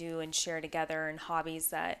you can do and share together, and hobbies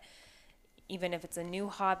that, even if it's a new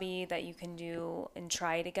hobby that you can do and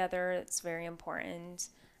try together, it's very important.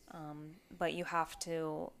 But you have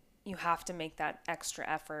to make that extra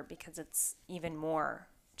effort because it's even more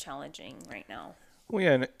challenging right now. Well,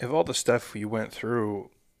 yeah, and if all the stuff we went through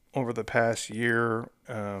over the past year,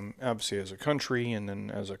 obviously as a country and then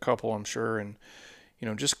as a couple, I'm sure, and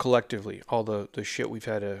just collectively, all the shit we've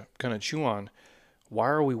had to kind of chew on, why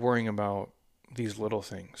are we worrying about these little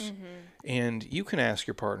things? Mm-hmm. And you can ask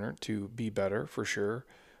your partner to be better for sure,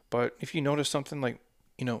 but if you notice something like,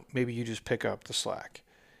 maybe you just pick up the slack,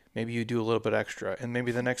 maybe you do a little bit extra, and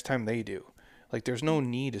maybe the next time they do. Like, there's no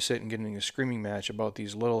need to sit and get in a screaming match about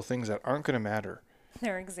these little things that aren't going to matter.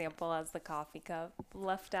 Their example as the coffee cup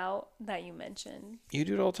left out that you mentioned. You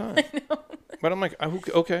do it all the time. But I'm like,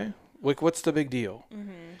 okay, like, what's the big deal?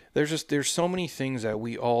 Mm-hmm. There's so many things that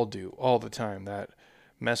we all do all the time that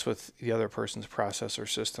mess with the other person's process or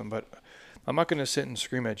system. But I'm not going to sit and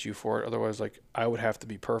scream at you for it. Otherwise, like, I would have to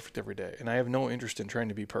be perfect every day. And I have no interest in trying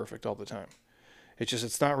to be perfect all the time.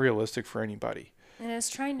 It's not realistic for anybody. And it's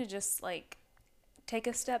trying to just like take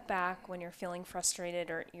a step back when you're feeling frustrated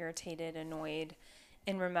or irritated, annoyed,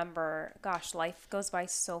 and remember, gosh, life goes by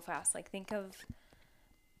so fast. Like, think of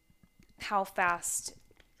how fast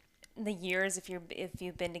the years, if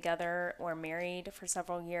you've been together or married for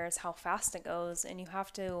several years, how fast it goes, and you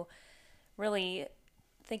have to really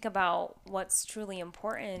think about what's truly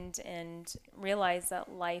important and realize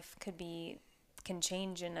that life can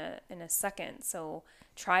change in a second. So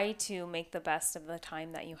try to make the best of the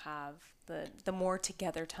time that you have, the more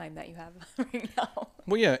together time that you have right now.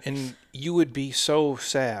 Well, yeah, and you would be so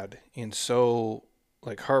sad and so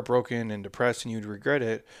like heartbroken and depressed, and you'd regret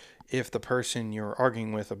it if the person you're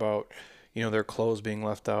arguing with about, their clothes being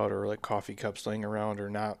left out or like coffee cups laying around or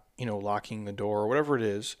not, locking the door or whatever it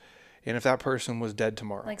is, and if that person was dead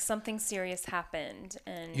tomorrow. Like something serious happened,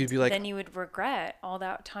 and You'd be like, then you would regret all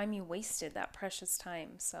that time you wasted, that precious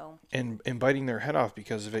time. So and biting their head off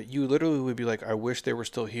because of it, you literally would be like, I wish they were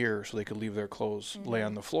still here so they could leave their clothes lay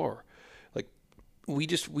on the floor. Like, we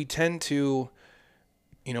tend to,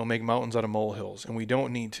 make mountains out of molehills, and we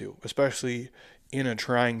don't need to, especially in a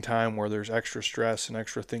trying time where there's extra stress and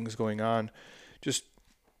extra things going on. Just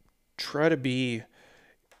try to be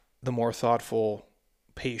the more thoughtful,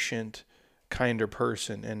 patient, kinder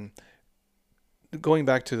person. And going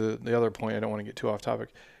back to the other point, I don't want to get too off topic.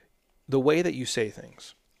 The way that you say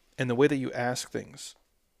things and the way that you ask things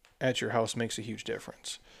at your house makes a huge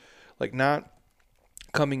difference. Like, not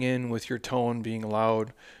coming in with your tone being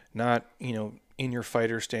loud, not, in your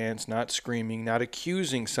fighter stance, not screaming, not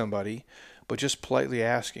accusing somebody, but just politely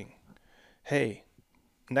asking, hey,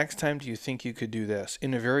 next time do you think you could do this?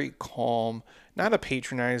 In a very calm, not a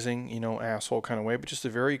patronizing, asshole kind of way, but just a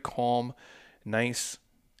very calm, nice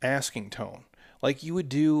asking tone. Like you would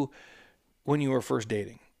do when you were first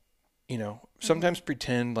dating. Sometimes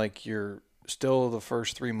pretend like you're still the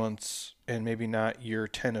first 3 months and maybe not year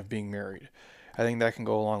 10 of being married. I think that can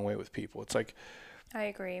go a long way with people. It's like, I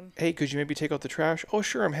agree. hey, could you maybe take out the trash? Oh,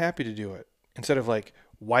 sure, I'm happy to do it. Instead of like,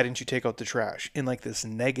 why didn't you take out the trash? In like this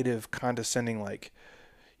negative, condescending, like,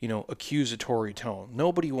 accusatory tone.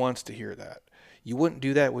 Nobody wants to hear that. You wouldn't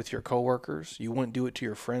do that with your coworkers. You wouldn't do it to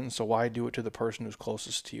your friends. So why do it to the person who's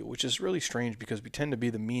closest to you? Which is really strange because we tend to be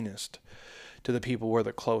the meanest to the people we're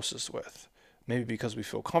the closest with. Maybe because we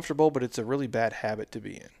feel comfortable, but it's a really bad habit to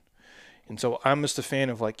be in. And so I'm just a fan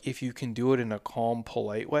of like if you can do it in a calm,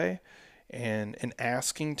 polite way and an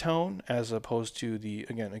asking tone as opposed to the,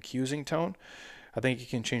 again, accusing tone, I think it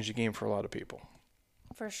can change the game for a lot of people.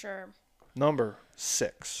 For sure. Number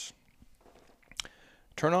 6.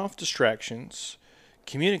 Turn off distractions,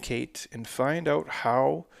 communicate, and find out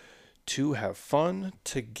how to have fun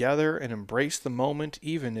together and embrace the moment,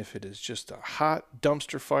 even if it is just a hot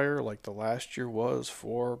dumpster fire like the last year was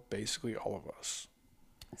for basically all of us.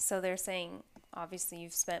 So they're saying, obviously,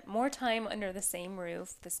 you've spent more time under the same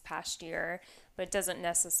roof this past year, but it doesn't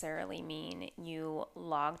necessarily mean you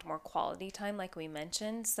logged more quality time, like we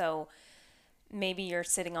mentioned. So maybe you're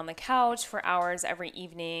sitting on the couch for hours every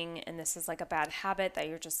evening, and this is like a bad habit that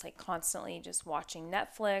you're just like constantly just watching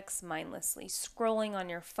Netflix, mindlessly scrolling on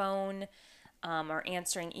your phone, or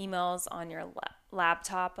answering emails on your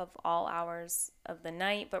laptop of all hours of the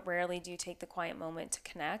night, but rarely do you take the quiet moment to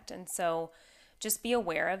connect. And so just be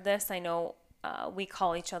aware of this. I know we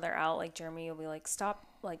call each other out, like Jeremy will be like, stop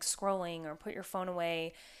like scrolling or put your phone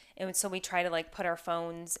away. And so we try to like put our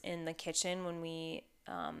phones in the kitchen when we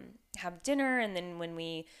have dinner, and then when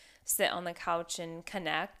we sit on the couch and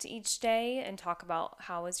connect each day and talk about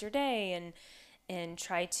how was your day, and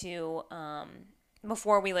try to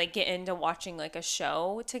before we like get into watching like a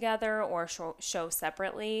show together or show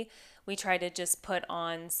separately, we try to just put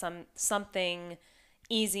on something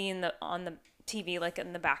easy on the TV, like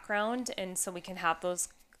in the background, and so we can have those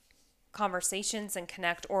conversations and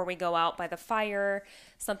connect, or we go out by the fire,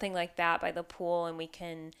 something like that, by the pool, and we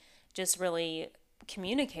can just really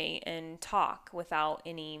communicate and talk without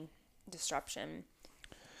any disruption.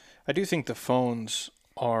 I do think the phones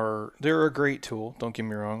they're a great tool. Don't get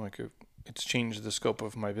me wrong. Like it's changed the scope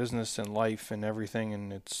of my business and life and everything,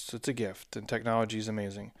 and it's a gift. And technology is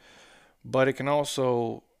amazing, but it can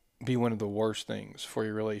also be one of the worst things for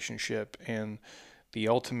your relationship and the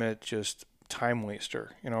ultimate just time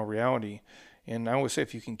waster in all reality. And I always say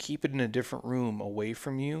if you can keep it in a different room away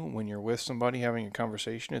from you when you're with somebody having a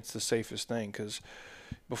conversation, it's the safest thing, because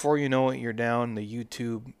before you know it, you're down the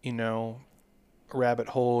YouTube, rabbit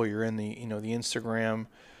hole, you're in the, the Instagram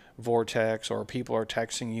vortex, or people are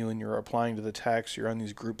texting you and you're replying to the text, you're on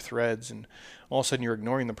these group threads, and all of a sudden you're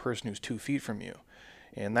ignoring the person who's 2 feet from you.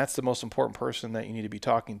 And that's the most important person that you need to be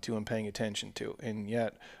talking to and paying attention to. And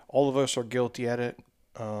yet all of us are guilty at it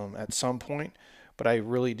at some point, but I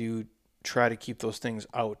really do try to keep those things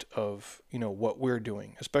out of, what we're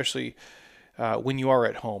doing, especially when you are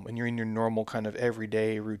at home and you're in your normal kind of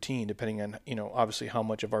everyday routine, depending on, obviously how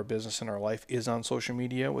much of our business and our life is on social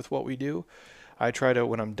media with what we do. I try to,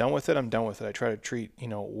 when I'm done with it, I'm done with it. I try to treat,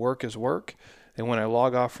 work as work. And when I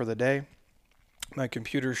log off for the day, my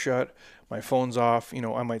computer's shut, my phone's off,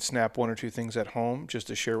 I might snap 1 or 2 things at home just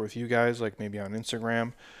to share with you guys, like maybe on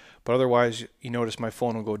Instagram. But otherwise, you notice my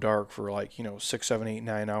phone will go dark for 6, 7, 8,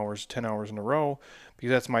 9 hours, 10 hours in a row,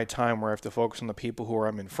 because that's my time where I have to focus on the people who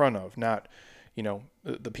I'm in front of, not,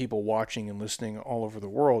 the people watching and listening all over the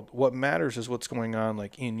world. What matters is what's going on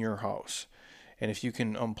in your house. And if you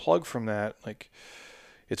can unplug from that,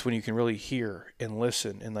 it's when you can really hear and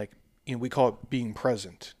listen and we call it being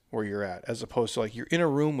present where you're at, as opposed to you're in a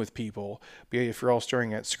room with people, but if you're all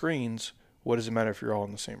staring at screens, what does it matter if you're all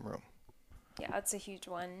in the same room? Yeah, it's a huge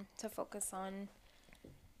one to focus on.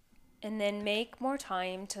 And then make more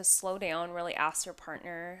time to slow down, really ask your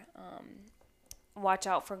partner. Watch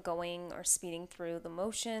out for going or speeding through the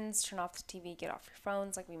motions. Turn off the TV, get off your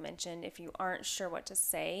phones, like we mentioned. If you aren't sure what to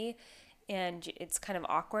say and it's kind of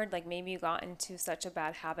awkward, like maybe you got into such a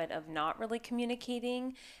bad habit of not really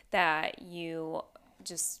communicating that you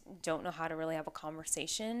just don't know how to really have a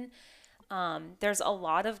conversation. There's a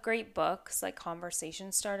lot of great books, like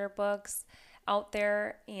conversation starter books out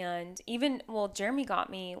there. And even, Jeremy got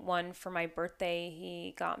me one for my birthday.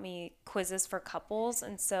 He got me quizzes for couples.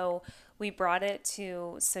 And so we brought it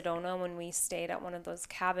to Sedona when we stayed at one of those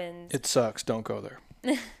cabins. It sucks. Don't go there.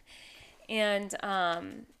 And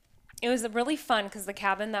it was really fun because the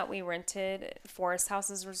cabin that we rented, Forest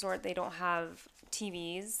Houses Resort, they don't have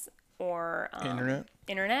TVs or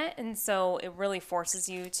internet. And so it really forces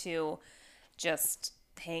you to just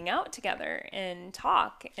hang out together and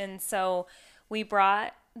talk. And so we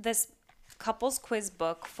brought this couples quiz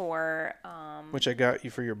book for which I got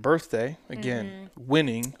you for your birthday, again,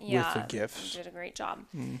 winning with the gifts. You did a great job.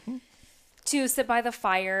 To sit by the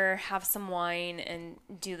fire, have some wine, and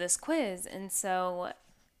do this quiz. And so,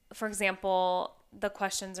 for example, the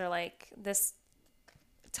questions are like this: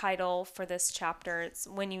 title for this chapter, it's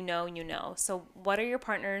When You Know, You Know. So what are your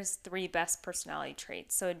partner's 3 best personality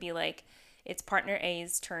traits? So it'd be like, it's partner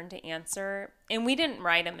A's turn to answer. And we didn't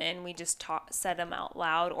write them in. We just said them out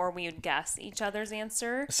loud, or we would guess each other's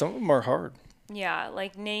answer. Some of them are hard. Yeah,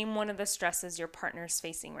 like name one of the stresses your partner's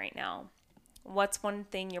facing right now. What's one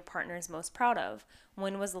thing your partner is most proud of?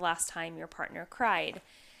 When was the last time your partner cried?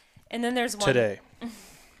 And then there's one. Today.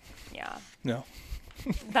 Yeah. No.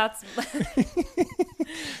 That's.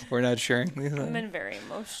 We're not sharing these. I've been very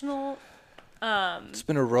emotional. It's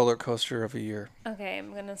been a roller coaster of a year. Okay,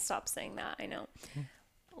 I'm going to stop saying that. I know.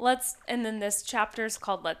 And then this chapter is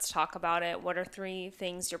called Let's Talk About It. What are 3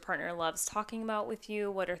 things your partner loves talking about with you?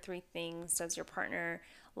 What are 3 things does your partner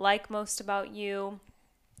like most about you?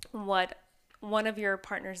 What one of your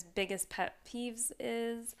partner's biggest pet peeves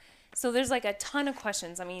is? So there's like a ton of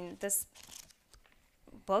questions. I mean, this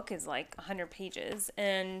book is like 100 pages,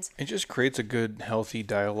 and it just creates a good, healthy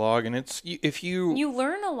dialogue. And it's if you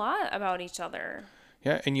learn a lot about each other.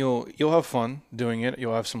 Yeah, and you'll have fun doing it.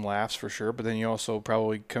 You'll have some laughs for sure, but then you also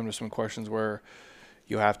probably come to some questions where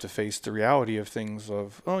you have to face the reality of things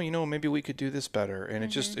of, oh, maybe we could do this better. And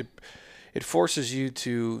it forces you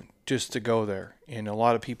to go there. And a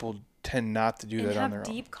lot of people tend not to do that on their own. And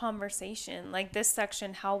have deep conversation. Like this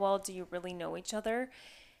section, how well do you really know each other?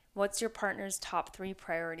 What's your partner's top 3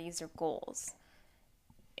 priorities or goals?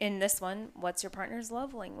 In this one, what's your partner's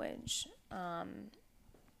love language?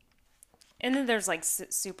 And then there's like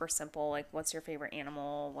super simple, like what's your favorite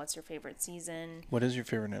animal? What's your favorite season? What is your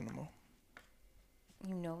favorite animal?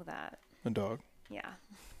 You know that. A dog? Yeah.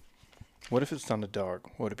 What if it's not a dog?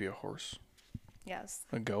 Would it be a horse? Yes.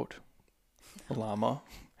 A goat? A llama?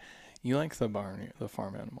 You like the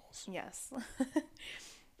farm animals? Yes.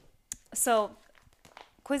 So,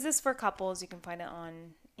 Quizzes for Couples, you can find it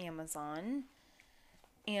on Amazon.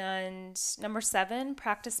 And number 7,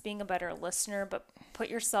 practice being a better listener, but put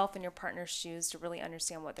yourself in your partner's shoes to really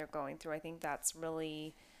understand what they're going through. I think that's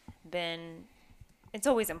really it's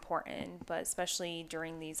always important, but especially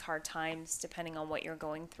during these hard times, depending on what you're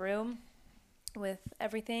going through with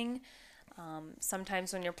everything.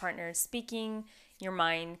 Sometimes when your partner is speaking, your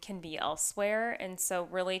mind can be elsewhere. And so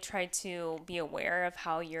really try to be aware of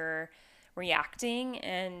how you're reacting.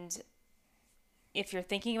 And if you're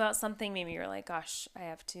thinking about something, maybe you're like, gosh, I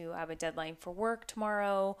have a deadline for work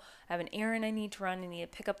tomorrow. I have an errand I need to run. I need to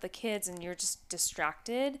pick up the kids, and you're just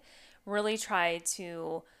distracted. Really try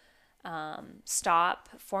to stop,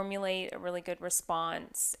 formulate a really good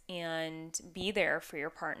response, and be there for your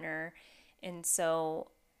partner. And so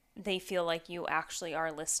they feel like you actually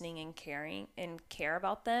are listening and caring and care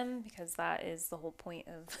about them, because that is the whole point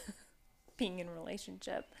of being in a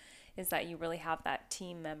relationship, is that you really have that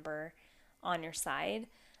team member on your side.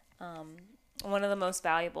 One of the most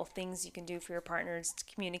valuable things you can do for your partner is to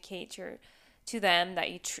communicate to them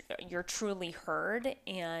that you're truly heard,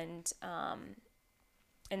 and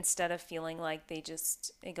instead of feeling like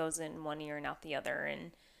it goes in one ear and out the other.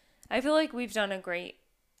 And I feel like we've done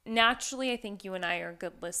naturally, I think you and I are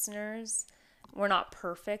good listeners. We're not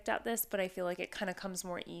perfect at this, but I feel like it kind of comes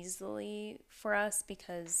more easily for us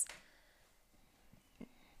because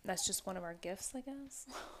that's just one of our gifts, I guess.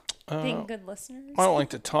 Being good listeners. I don't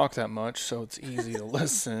like to talk that much, so it's easy to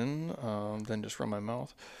listen than just run my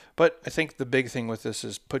mouth. But I think the big thing with this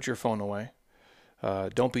is put your phone away.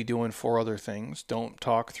 Don't be doing 4 other things. Don't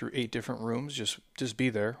talk through 8 different rooms. Just be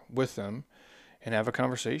there with them and have a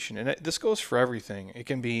conversation. And this goes for everything. It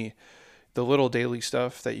can be the little daily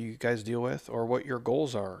stuff that you guys deal with, or what your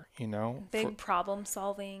goals are, Big problem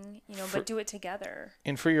solving, but do it together.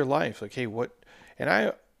 And for your life, like, hey,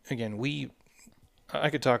 I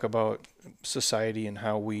could talk about society and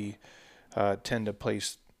how we tend to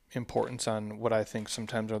place importance on what I think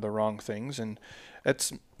sometimes are the wrong things. And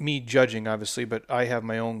that's me judging, obviously, but I have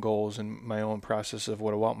my own goals and my own process of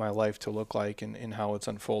what I want my life to look like, and how it's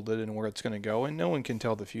unfolded and where it's going to go. And no one can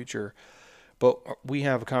tell the future, but we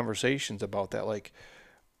have conversations about that. Like,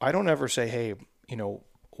 I don't ever say, hey,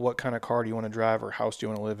 what kind of car do you want to drive, or house do you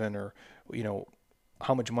want to live in, or,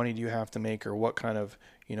 how much money do you have to make, or what kind of,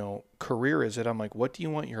 career is it? I'm like, what do you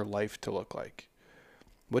want your life to look like?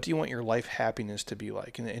 What do you want your life happiness to be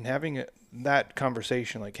like? And having that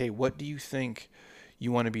conversation, like, hey, what do you think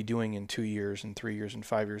you want to be doing in 2 years and 3 years and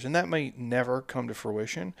 5 years? And that might never come to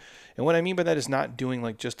fruition. And what I mean by that is not doing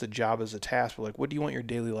like just a job as a task, but like, what do you want your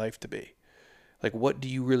daily life to be? Like, what do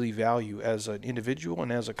you really value as an individual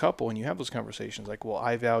and as a couple? And you have those conversations like, well,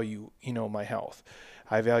 I value, my health.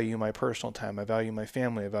 I value my personal time. I value my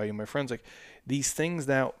family. I value my friends. Like, these things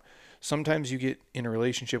that sometimes you get in a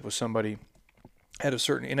relationship with somebody at a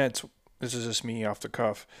certain, and this is just me off the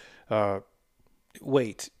cuff.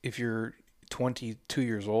 wait. If you're 22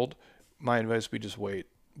 years old, my advice would be just wait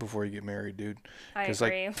before you get married, dude. I Because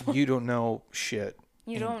like agree. you don't know shit.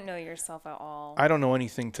 You And don't know yourself at all. I don't know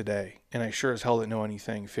anything today, and I sure as hell didn't know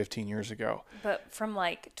anything 15 years ago. But from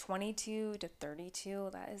like 22 to 32,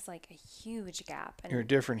 that is like a huge gap You're a and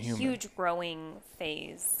different human. huge growing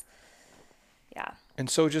phase. Yeah. And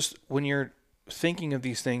so just when you're thinking of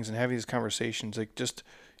these things and having these conversations, like just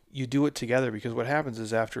you do it together, because what happens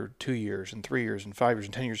is after 2 years and 3 years and 5 years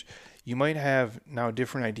and 10 years, you might have now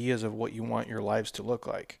different ideas of what you want your lives to look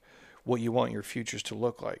like, what you want your futures to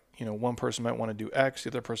look like. One person might want to do X, the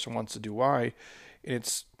other person wants to do Y. And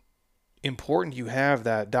it's important you have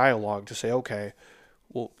that dialogue to say, okay,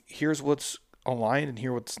 well, here's what's aligned and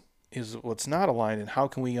here what's not aligned, and how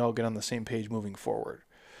can we all get on the same page moving forward?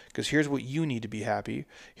 Because here's what you need to be happy,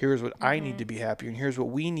 here's what I need to be happy, and here's what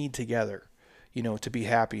we need together, to be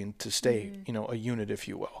happy and to stay, a unit, if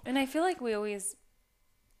you will. And I feel like we always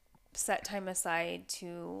set time aside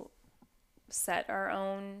to set our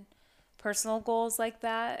own personal goals like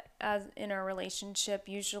that as in our relationship,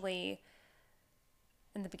 usually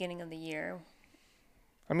in the beginning of the year.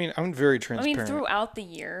 I mean, I'm very transparent. Throughout the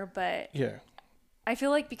year, but Yeah. I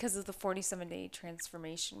feel like because of the 47-day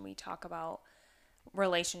transformation, we talk about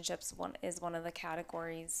relationships is one of the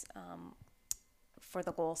categories for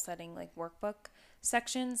the goal setting like workbook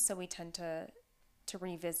sections. So we tend to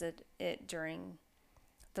revisit it during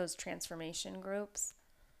those transformation groups.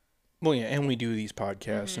 Well, yeah, and we do these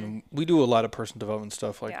podcasts, and we do a lot of personal development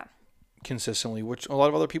stuff like consistently, which a lot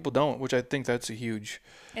of other people don't, which I think that's a huge...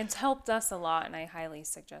 It's helped us a lot, and I highly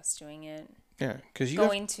suggest doing it. Yeah, because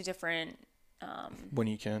going to different... when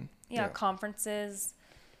you can. Yeah, conferences.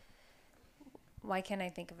 Why can't I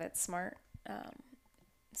think of it? Smart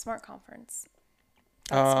conference.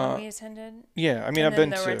 That's one we attended. Yeah, I mean, I've been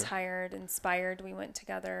to... the Retired, Inspired, we went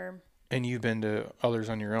together. And you've been to others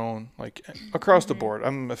on your own, like across the board.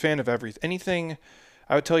 I'm a fan of anything.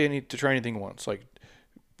 I would tell you I need to try anything once. Like,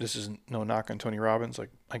 this is no knock on Tony Robbins. Like,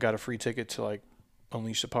 I got a free ticket to like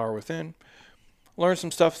Unleash the Power Within. Learn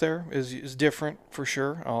some stuff there is different for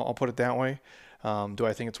sure. I'll put it that way. Do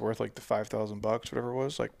I think it's worth like the $5,000, whatever it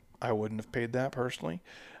was? Like, I wouldn't have paid that personally.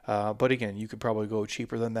 But again, you could probably go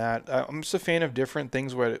cheaper than that. I'm just a fan of different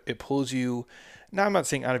things where it pulls you. Now, I'm not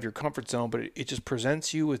saying out of your comfort zone, but it just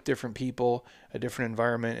presents you with different people, a different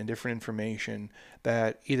environment, and different information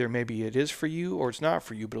that either maybe it is for you or it's not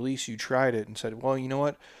for you, but at least you tried it and said, well, you know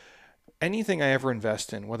what? Anything I ever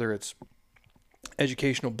invest in, whether it's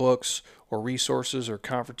educational books or resources or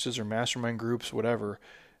conferences or mastermind groups, whatever,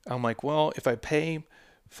 I'm like, well, if I pay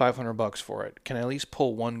 $500 for it, can I at least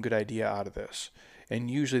pull one good idea out of this? And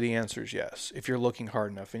usually the answer is yes, if you're looking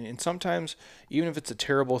hard enough. And sometimes, even if it's a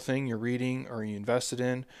terrible thing you're reading or you invested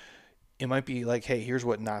in, it might be like, hey, here's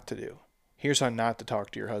what not to do. Here's how not to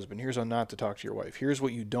talk to your husband. Here's how not to talk to your wife. Here's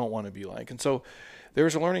what you don't want to be like. And so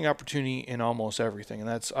there's a learning opportunity in almost everything. And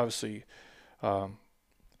that's obviously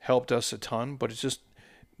helped us a ton. But it's just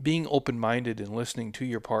being open-minded and listening to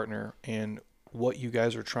your partner and what you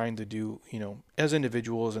guys are trying to do, as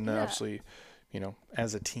individuals and then obviously,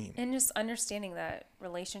 as a team. And just understanding that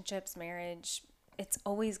relationships, marriage, it's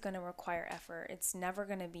always going to require effort. It's never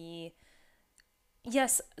going to be,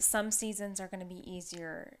 yes, some seasons are going to be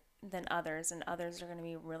easier than others, and others are going to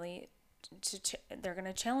be really, they're going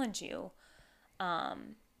to challenge you.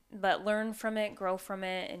 But learn from it, grow from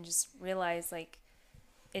it, and just realize like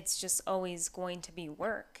it's just always going to be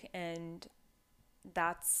work. And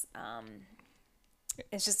that's,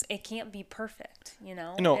 it's just, it can't be perfect,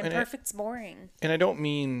 No, and perfect's boring. And I don't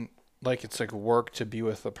mean like it's like work to be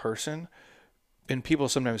with a person. And people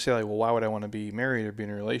sometimes say like, well, why would I want to be married or be in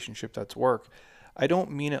a relationship? That's work. I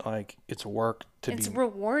don't mean it like it's work to It's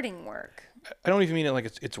rewarding work. I don't even mean it like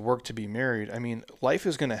it's work to be married. I mean, life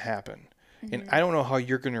is going to happen. And I don't know how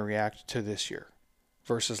you're going to react to this year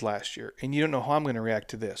versus last year. And you don't know how I'm going to react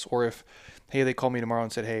to this. Or if, hey, they called me tomorrow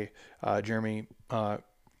and said, hey, Jeremy,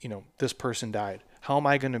 this person died. How am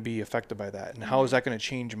I going to be affected by that? And how is that going to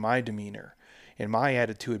change my demeanor and my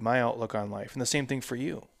attitude, my outlook on life? And the same thing for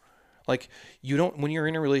you. Like, when you're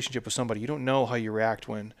in a relationship with somebody, you don't know how you react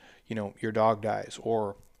when, your dog dies,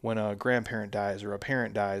 or when a grandparent dies, or a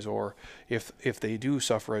parent dies, or if they do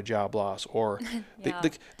suffer a job loss, or we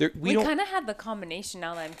kind of had the combination,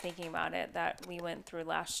 now that I'm thinking about it, that we went through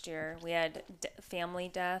last year. We had family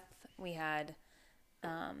death. We had,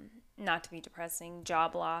 not to be depressing,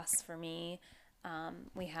 job loss for me.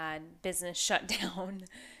 We had business shut down,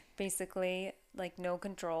 basically, like no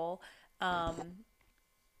control.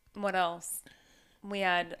 What else? We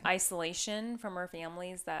had isolation from our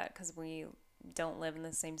families because we don't live in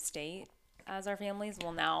the same state as our families.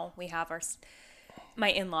 Well, now we have my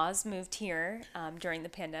in-laws moved here during the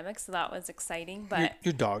pandemic, so that was exciting. Your, But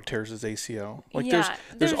your dog tears his ACL. Like yeah,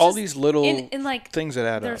 there's all just, these little and like things that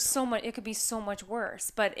add up. there's so much. It could be so much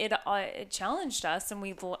worse, but it challenged us, and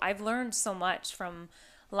I've learned so much from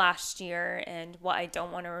last year and what I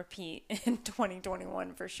don't want to repeat in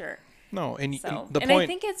 2021 for sure. No, and So, the and point. I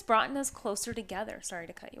think it's brought us closer together. Sorry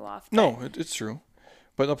to cut you off. No, it's true.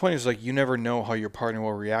 But the point is, like, you never know how your partner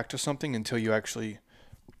will react to something until you actually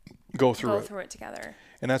go through it. Together.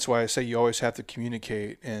 And that's why I say you always have to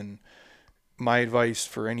communicate. And my advice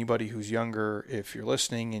for anybody who's younger, if you're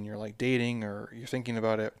listening and you're like dating or you're thinking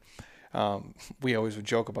about it, we always would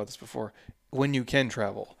joke about this before. When you can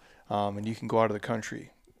travel and you can go out of the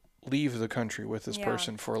country, leave the country with this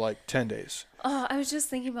person for like 10 days. Oh, I was just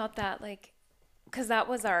thinking about that, like, because that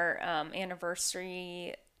was our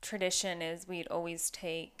anniversary tradition. Is we'd always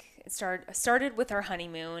started with our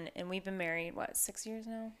honeymoon, and we've been married 6 years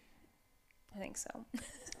now. I think so.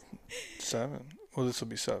 7. Well, this will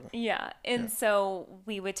be 7. Yeah, and so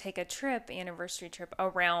we would take a anniversary trip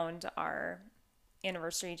around our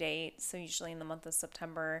anniversary date. So usually in the month of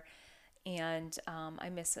September. And I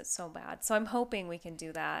miss it so bad. So I'm hoping we can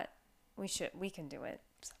do that. We can do it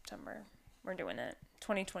September. We're doing it.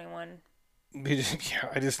 2021.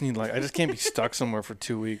 I just can't be stuck somewhere for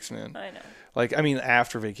 2 weeks, man. I know. Like, I mean,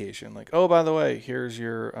 after vacation, like, oh, by the way, here's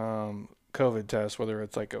your COVID test, whether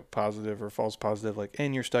it's like a positive or false positive, like,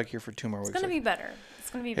 and you're stuck here for 2 more weeks. It's going to be better.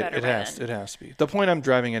 It's going to be better. It has to be. The point I'm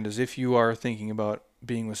driving at is if you are thinking about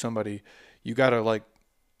being with somebody, you got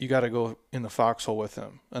to go in the foxhole with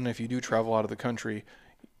them. And if you do travel out of the country,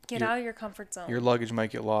 get out of your comfort zone. Your luggage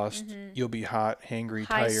might get lost. Mm-hmm. You'll be hot, hangry,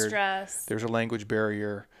 tired. High stress. There's a language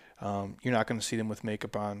barrier. You're not going to see them with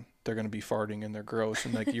makeup on. They're going to be farting and they're gross.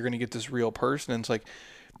 And like, you're going to get this real person. And it's like,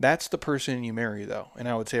 that's the person you marry though. And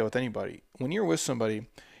I would say with anybody, when you're with somebody,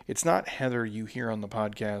 it's not Heather you hear on the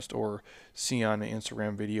podcast or see on an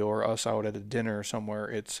Instagram video or us out at a dinner or somewhere.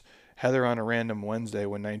 It's Heather on a random Wednesday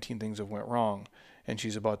when 19 things have went wrong and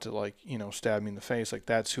she's about to stab me in the face. Like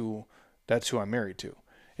that's who I'm married to.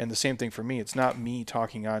 And the same thing for me. It's not me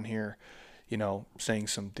talking on here, saying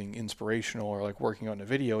something inspirational or like working on a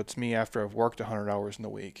video. It's me after I've worked 100 hours in the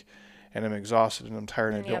week and I'm exhausted and I'm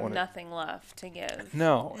tired and I don't want nothing left to give.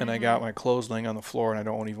 No, and I got my clothes laying on the floor and I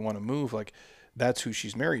don't even want to move. Like that's who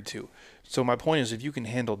she's married to. So my point is, if you can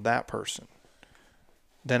handle that person,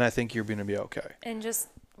 then I think you're going to be okay. And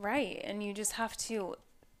and you just have to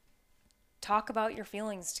talk about your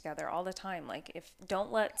feelings together all the time. Like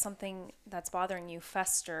don't let something that's bothering you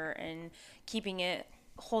fester, and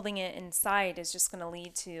holding it inside is just going to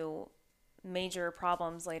lead to major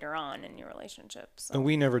problems later on in your relationship. So. And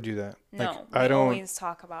we never do that. No, we always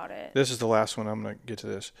talk about it. This is the last one. I'm going to get to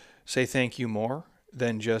this. Say thank you more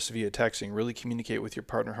than just via texting. Really communicate with your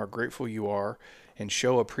partner how grateful you are and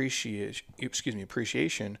show appreciation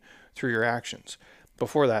through your actions.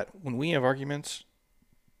 Before that, when we have arguments,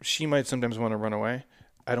 she might sometimes want to run away.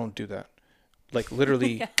 I don't do that. Like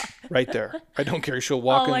literally right there. I don't care. She'll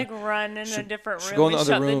walk in. I'll run in a different room. She'll go in the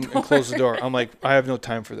other room and close the door. I'm like, I have no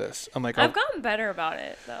time for this. I'm like, I've gotten better about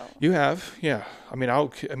it though. You have? Yeah. I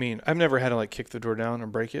mean, I've never had to kick the door down or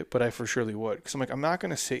break it, but I for surely would. Cause I'm like, I'm not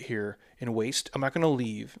going to sit here and I'm not going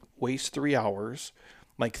to waste 3 hours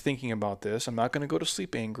thinking about this. I'm not going to go to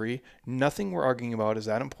sleep angry. Nothing we're arguing about is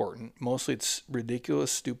that important. Mostly it's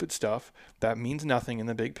ridiculous, stupid stuff that means nothing in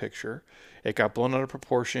the big picture. It got blown out of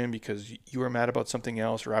proportion because you were mad about something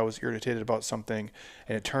else or I was irritated about something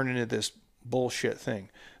and it turned into this bullshit thing.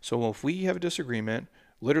 So if we have a disagreement,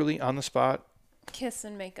 literally on the spot, kiss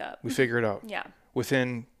and make up. We figure it out. Yeah.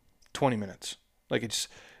 Within 20 minutes.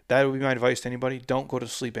 That would be my advice to anybody. Don't go to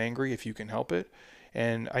sleep angry if you can help it.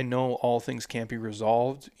 And I know all things can't be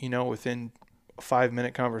resolved, within a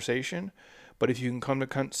 5-minute conversation. But if you can come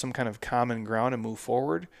to some kind of common ground and move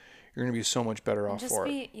forward, you're going to be so much better off for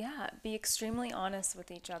it. Be extremely honest with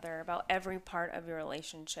each other about every part of your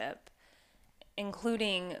relationship,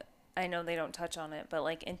 including, I know they don't touch on it, but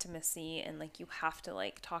intimacy and you have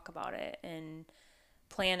to talk about it and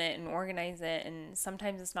plan it and organize it. And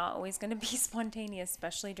sometimes it's not always going to be spontaneous,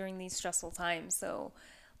 especially during these stressful times. So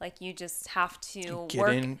you just have to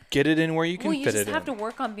get it in where you can fit it in. You just have to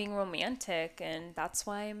work on being romantic, and that's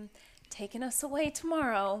why I'm taking us away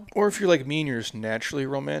tomorrow. Or if you're like me and you're just naturally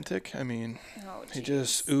romantic, I mean, it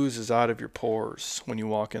just oozes out of your pores when you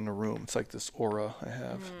walk in the room. It's like this aura I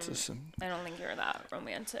have. I don't think you're that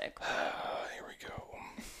romantic. Here we go.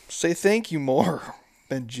 Say thank you more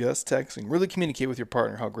than just texting. Really communicate with your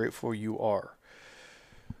partner how grateful you are.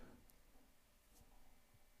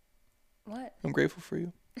 What? I'm grateful for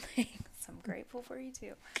you. Thanks. I'm grateful for you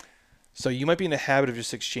too. So you might be in the habit of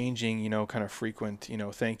just exchanging, kind of frequent,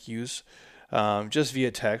 thank yous, just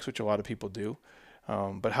via text, which a lot of people do.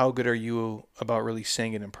 But how good are you about really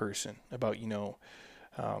saying it in person? About,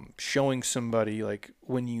 showing somebody, like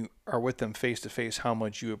when you are with them face to face, how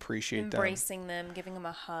much you appreciate them. Embracing them, giving them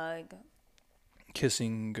a hug,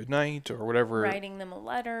 Kissing goodnight or whatever. writing them a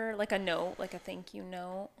letter, like a note, like a thank you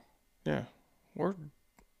note. Yeah.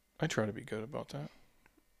 I try to be good about that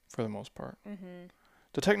for the most part. Mm-hmm.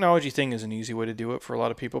 The technology thing is an easy way to do it for a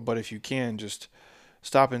lot of people, but if you can, just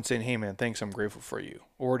stop and saying, hey man, thanks, I'm grateful for you.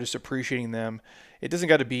 Or just appreciating them. It doesn't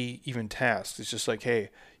got to be even tasks. It's just like, hey,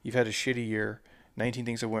 you've had a shitty year, 19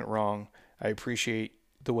 things that went wrong. I appreciate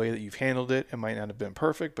the way that you've handled it. It might not have been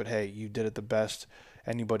perfect, but hey, you did it the best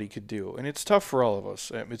anybody could do. And it's tough for all of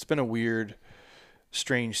us. It's been a weird,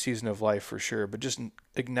 strange season of life for sure, but just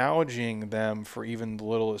acknowledging them for even the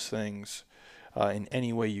littlest things in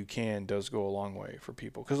any way you can does go a long way for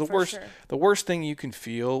people. Because the worst thing you can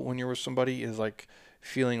feel when you're with somebody is like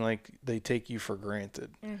feeling like they take you for granted.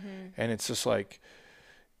 Mm-hmm. And it's just like,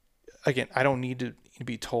 again, I don't need to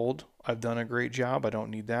be told I've done a great job. I don't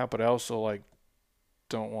need that, but I also like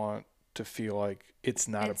don't want to feel like it's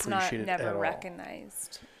not appreciated at all. Never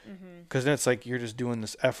recognized. Because then it's like you're just doing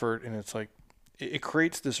this effort, and it's like it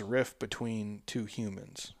creates this rift between two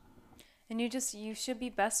humans. And you should be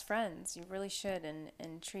best friends. You really should,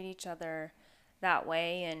 and treat each other that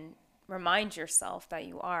way, and remind yourself that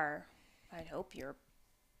you are. I hope you're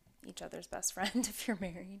each other's best friend if you're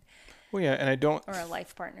married. Well, yeah, and I don't... Or a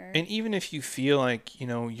life partner. And even if you feel like,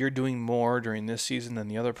 you're doing more during this season than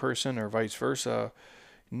the other person or vice versa,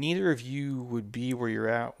 neither of you would be where you're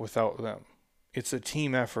at without them. It's a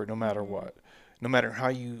team effort no matter what. No matter how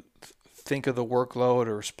you think of the workload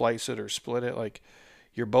or splice it or split it, like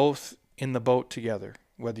you're both in the boat together,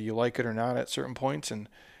 whether you like it or not at certain points, and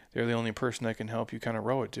they're the only person that can help you kind of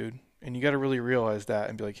row it, dude. And you got to really realize that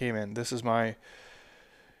and be like, hey man, this is my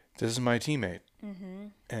teammate,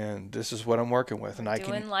 and this is what I'm working with, and We're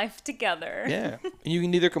doing life together. Yeah, and you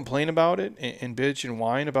can either complain about it and bitch and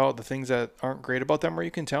whine about the things that aren't great about them, or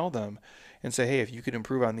you can tell them and say, hey, if you could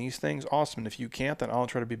improve on these things, awesome. And if you can't, then I'll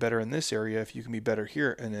try to be better in this area. If you can be better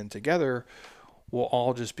here, and then together, we'll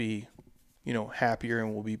all just be, happier,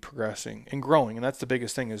 and we'll be progressing and growing. And that's the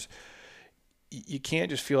biggest thing is you can't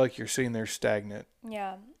just feel like you're sitting there stagnant.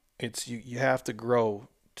 Yeah. It's you have to grow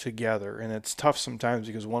together, and it's tough sometimes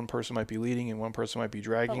because one person might be leading and one person might be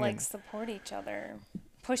dragging. But support each other,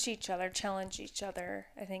 push each other, challenge each other,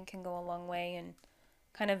 I think can go a long way, and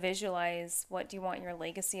kind of visualize what do you want your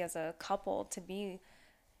legacy as a couple to be,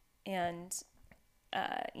 and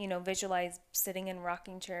visualize sitting in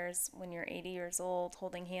rocking chairs when you're 80 years old,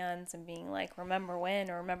 holding hands and being like, remember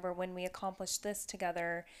when we accomplished this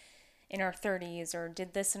together in our 30s, or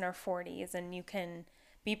did this in our 40s, and you can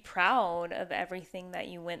be proud of everything that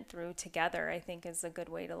you went through together, I think is a good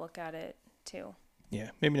way to look at it too.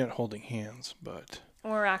 Yeah, maybe not holding hands, but...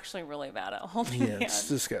 We're actually really bad at holding hands. Yeah, it's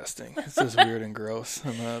disgusting. It's just weird and gross.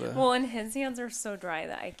 Well, and his hands are so dry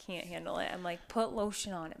that I can't handle it. I'm like, put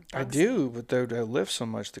lotion on him. I do, but I lift so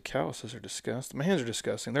much, the calluses are disgusting. My hands are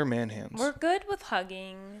disgusting. They're man hands. We're good with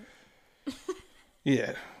hugging.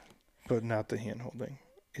 Yeah, but not the hand holding.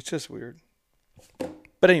 It's just weird.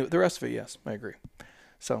 But anyway, the rest of it, yes, I agree.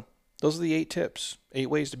 So those are the 8 tips, 8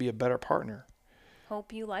 ways to be a better partner.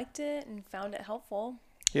 Hope you liked it and found it helpful.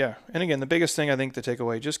 Yeah. And again, the biggest thing I think to take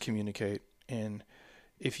away, just communicate. And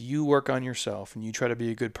if you work on yourself and you try to be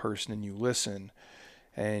a good person and you listen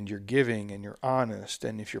and you're giving and you're honest,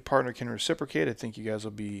 and if your partner can reciprocate, I think you guys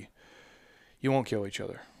you won't kill each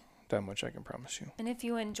other. That much I can promise you. And if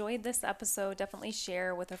you enjoyed this episode, definitely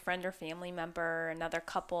share with a friend or family member, another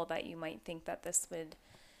couple that you might think that this would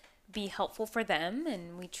be helpful for them.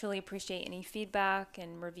 And we truly appreciate any feedback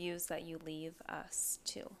and reviews that you leave us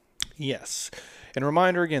too. Yes. And a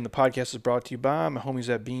reminder again, the podcast is brought to you by my homies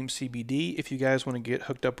at Beam CBD. If you guys want to get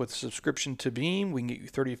hooked up with a subscription to Beam, we can get you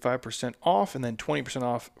 35% off and then 20%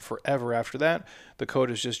 off forever after that. The code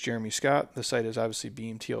is just Jeremy Scott. The site is obviously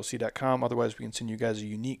beamtlc.com. Otherwise, we can send you guys a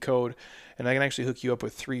unique code, and I can actually hook you up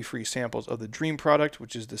with 3 free samples of the Dream product,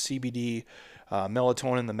 which is the CBD,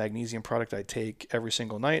 melatonin, the magnesium product I take every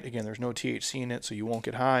single night. Again, there's no THC in it, so you won't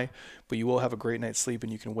get high, but you will have a great night's sleep,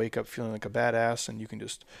 and you can wake up feeling like a badass, and you can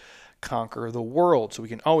just conquer the world. So we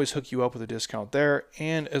can always hook you up with a discount there.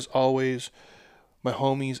 And as always, my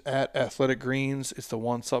homies at Athletic Greens, it's the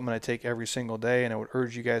one supplement I take every single day, and I would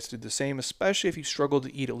urge you guys to do the same, especially if you struggle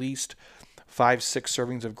to eat at least 5-6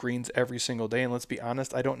 servings of greens every single day. And let's be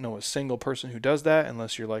honest, I don't know a single person who does that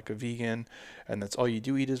unless you're like a vegan and that's all you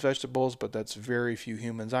do eat is vegetables, but that's very few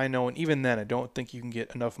humans I know. And even then, I don't think you can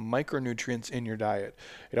get enough micronutrients in your diet.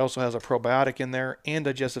 It also has a probiotic in there and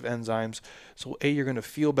digestive enzymes. So you're going to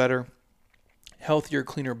feel better, healthier,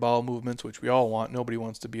 cleaner bowel movements, which we all want. Nobody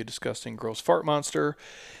wants to be a disgusting, gross fart monster.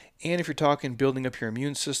 And if you're talking building up your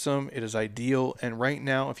immune system, it is ideal. And right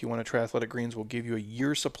now, if you want to try Athletic Greens, we'll give you a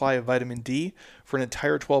year's supply of vitamin D for an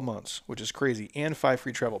entire 12 months, which is crazy, and 5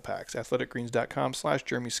 free travel packs.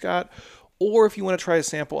 athleticgreens.com/Jeremy Scott. Or if you want to try a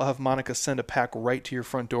sample, I'll have Monica send a pack right to your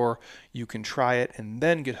front door. You can try it and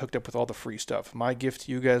then get hooked up with all the free stuff. My gift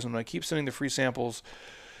to you guys, I'm going to keep sending the free samples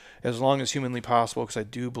as long as humanly possible, because I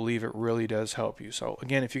do believe it really does help you. So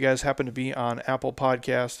again, if you guys happen to be on Apple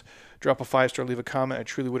Podcast, drop a 5-star, leave a comment. I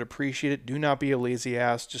truly would appreciate it. Do not be a lazy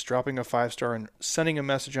ass. Just dropping a 5-star and sending a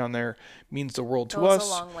message on there means the world to us.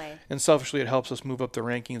 Goes a long way. And selfishly, it helps us move up the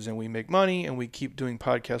rankings and we make money and we keep doing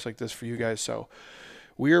podcasts like this for you guys. So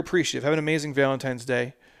we are appreciative. Have an amazing Valentine's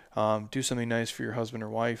Day. Do something nice for your husband or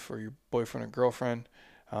wife or your boyfriend or girlfriend.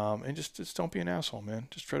 And just don't be an asshole, man.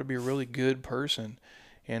 Just try to be a really good person.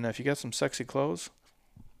 And if you got some sexy clothes,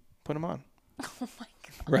 put them on. Oh my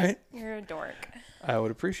God. Right? You're a dork. I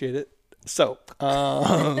would appreciate it. So,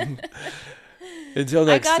 until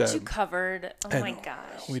next time. I got you covered. Oh my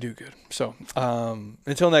gosh. We do good. So,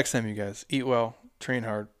 until next time, you guys, eat well, train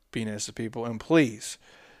hard, be nice to people, and please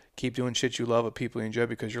keep doing shit you love with people you enjoy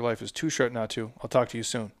because your life is too short not to. I'll talk to you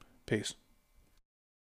soon. Peace.